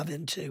can drive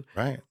into.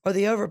 Right. Or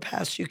the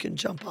overpass you can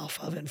jump off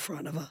of in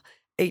front of a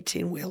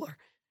 18-wheeler.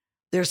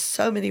 There's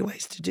so many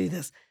ways to do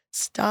this.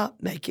 Stop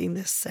making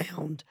this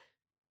sound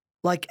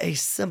like a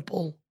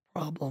simple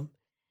problem.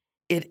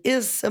 It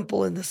is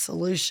simple in the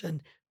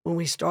solution when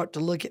we start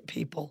to look at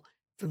people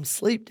from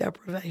sleep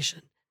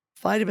deprivation,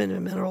 vitamin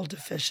and mineral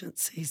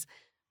deficiencies.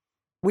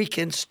 We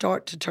can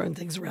start to turn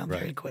things around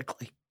very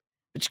quickly.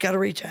 But you got to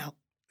reach out.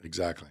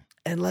 Exactly.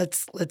 And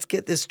let's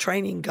get this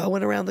training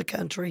going around the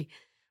country.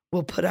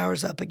 We'll put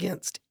ours up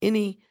against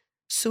any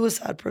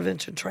suicide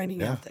prevention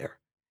training out there.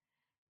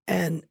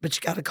 But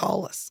you got to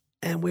call us,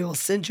 and we will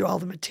send you all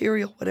the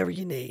material, whatever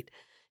you need.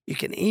 You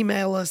can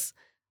email us.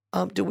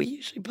 Do we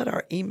usually put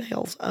our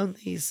emails on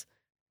these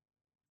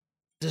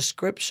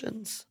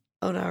descriptions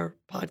on our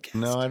podcast?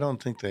 No, I don't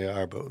think they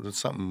are, but it's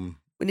something.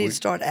 We need to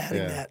start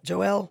adding that.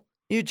 Joel,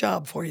 new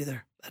job for you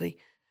there, buddy.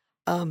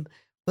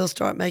 We'll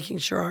start making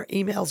sure our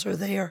emails are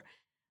there.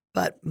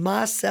 But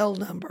my cell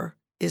number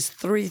is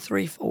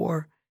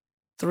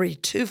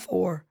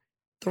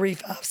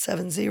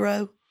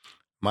 334-324-3570.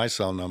 My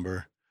cell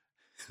number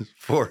is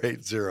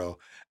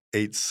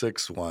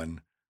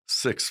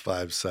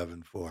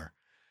 480-861-6574.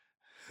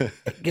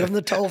 Give them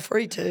the toll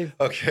free too.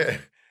 Okay.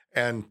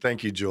 And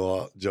thank you,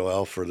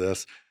 Joel, for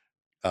this.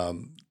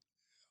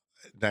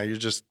 Now you're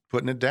just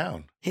putting it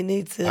down. He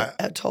needs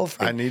a toll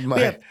free. I need my.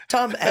 We have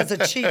Tom has a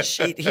cheat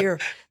sheet here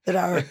that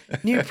our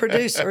new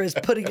producer is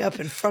putting up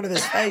in front of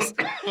his face.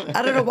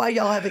 I don't know why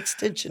y'all have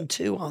extension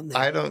 2 on there.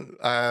 I don't.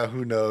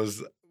 Who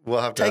knows?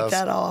 We'll have to take ask,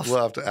 that off.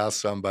 We'll have to ask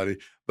somebody.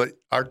 But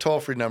our toll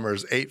free number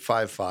is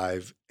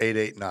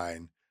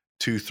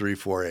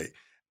 855-889-2348.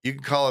 You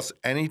can call us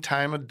any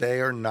time of day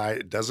or night.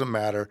 It doesn't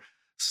matter.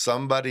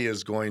 Somebody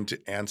is going to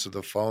answer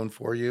the phone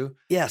for you.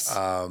 Yes.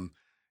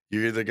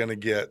 You're either going to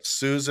get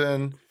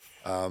Susan,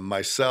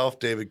 myself,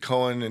 David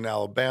Cohen in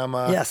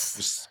Alabama. Yes.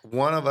 Just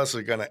one of us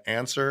are going to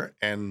answer,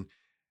 and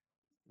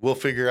we'll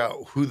figure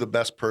out who the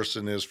best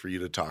person is for you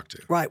to talk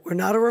to. Right. We're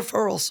not a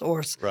referral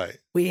source. Right.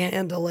 We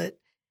handle it,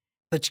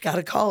 but you got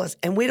to call us.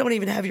 And we don't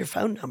even have your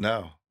phone number.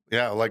 No.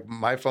 Yeah. Like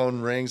my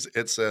phone rings,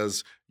 it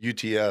says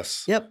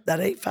UTS. Yep.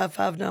 That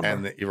 855 number.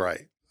 And you're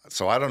right.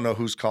 So I don't know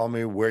who's calling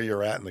me, where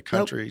you're at in the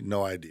country. Nope.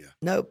 No idea.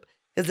 Nope.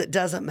 Because it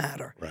doesn't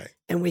matter. Right.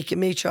 And we can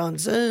meet you on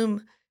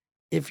Zoom.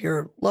 If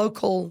you're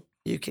local,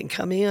 you can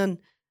come in.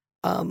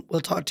 We'll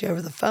talk to you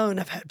over the phone.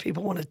 I've had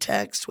people want to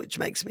text, which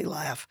makes me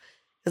laugh.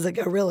 Because they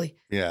go, really?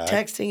 Yeah.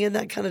 Texting in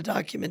that kind of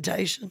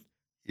documentation?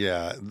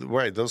 Yeah.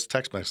 Right. Those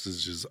text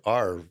messages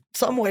are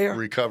somewhere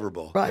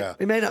recoverable. Right. Yeah.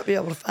 We may not be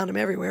able to find them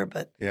everywhere,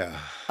 but yeah.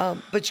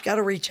 But you got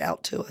to reach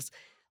out to us.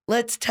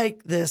 Let's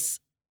take this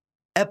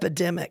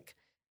epidemic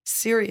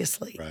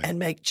seriously and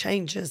make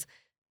changes,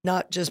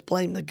 not just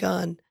blame the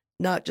gun,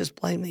 not just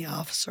blame the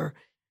officer.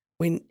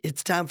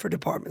 It's time for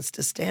departments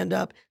to stand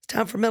up. It's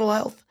time for mental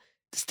health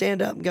to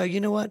stand up and go, you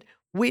know what?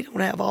 We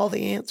don't have all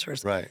the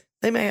answers. Right.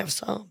 They may have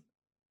some.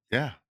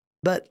 Yeah.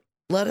 But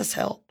let us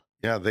help.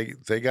 Yeah,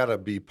 they got to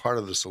be part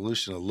of the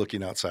solution of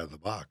looking outside the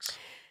box.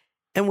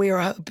 And we are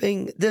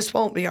hoping, this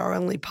won't be our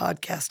only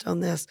podcast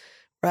on this.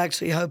 We're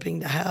actually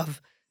hoping to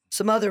have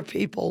some other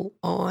people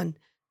on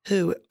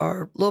who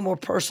are a little more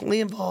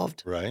personally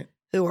involved, right?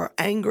 Who are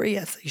angry,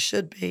 as they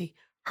should be,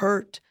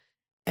 hurt,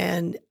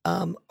 and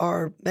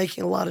are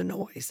making a lot of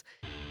noise.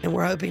 And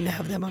we're hoping to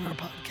have them on our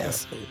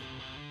podcast soon.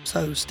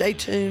 So stay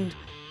tuned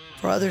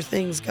for other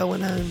things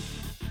going on.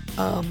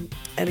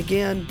 And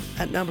again,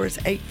 that number is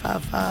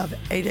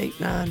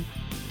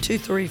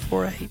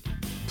 855-889-2348.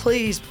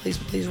 Please, please,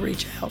 please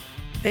reach out.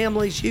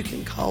 Families, you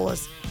can call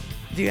us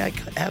if you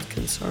have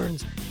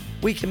concerns.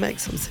 We can make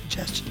some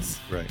suggestions.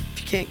 Right.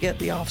 If you can't get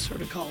the officer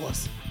to call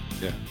us.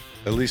 Yeah.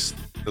 At least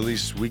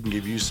we can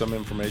give you some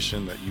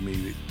information that you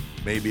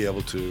may be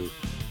able to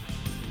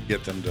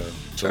get them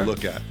to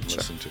look at and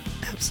listen to.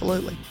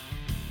 Absolutely.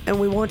 And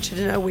we want you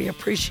to know we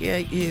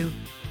appreciate you.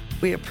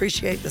 We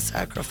appreciate the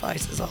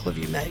sacrifices all of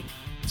you make,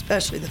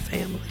 especially the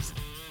families.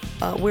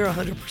 We're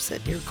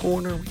 100% in your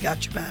corner. We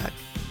got your back.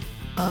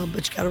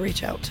 But you got to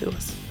reach out to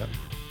us. Yep.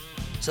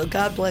 So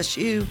God bless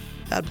you.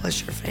 God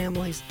bless your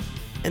families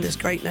and this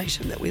great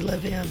nation that we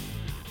live in.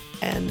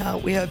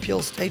 And we hope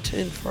you'll stay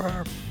tuned for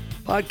our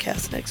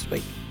podcast next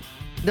week.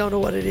 Don't know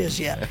what it is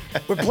yet.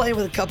 We're playing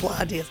with a couple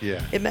of ideas.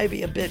 Yeah. It may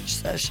be a bitch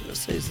session of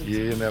Susan's.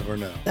 You never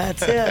know.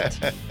 That's it.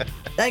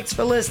 Thanks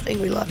for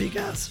listening. We love you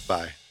guys.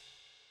 Bye.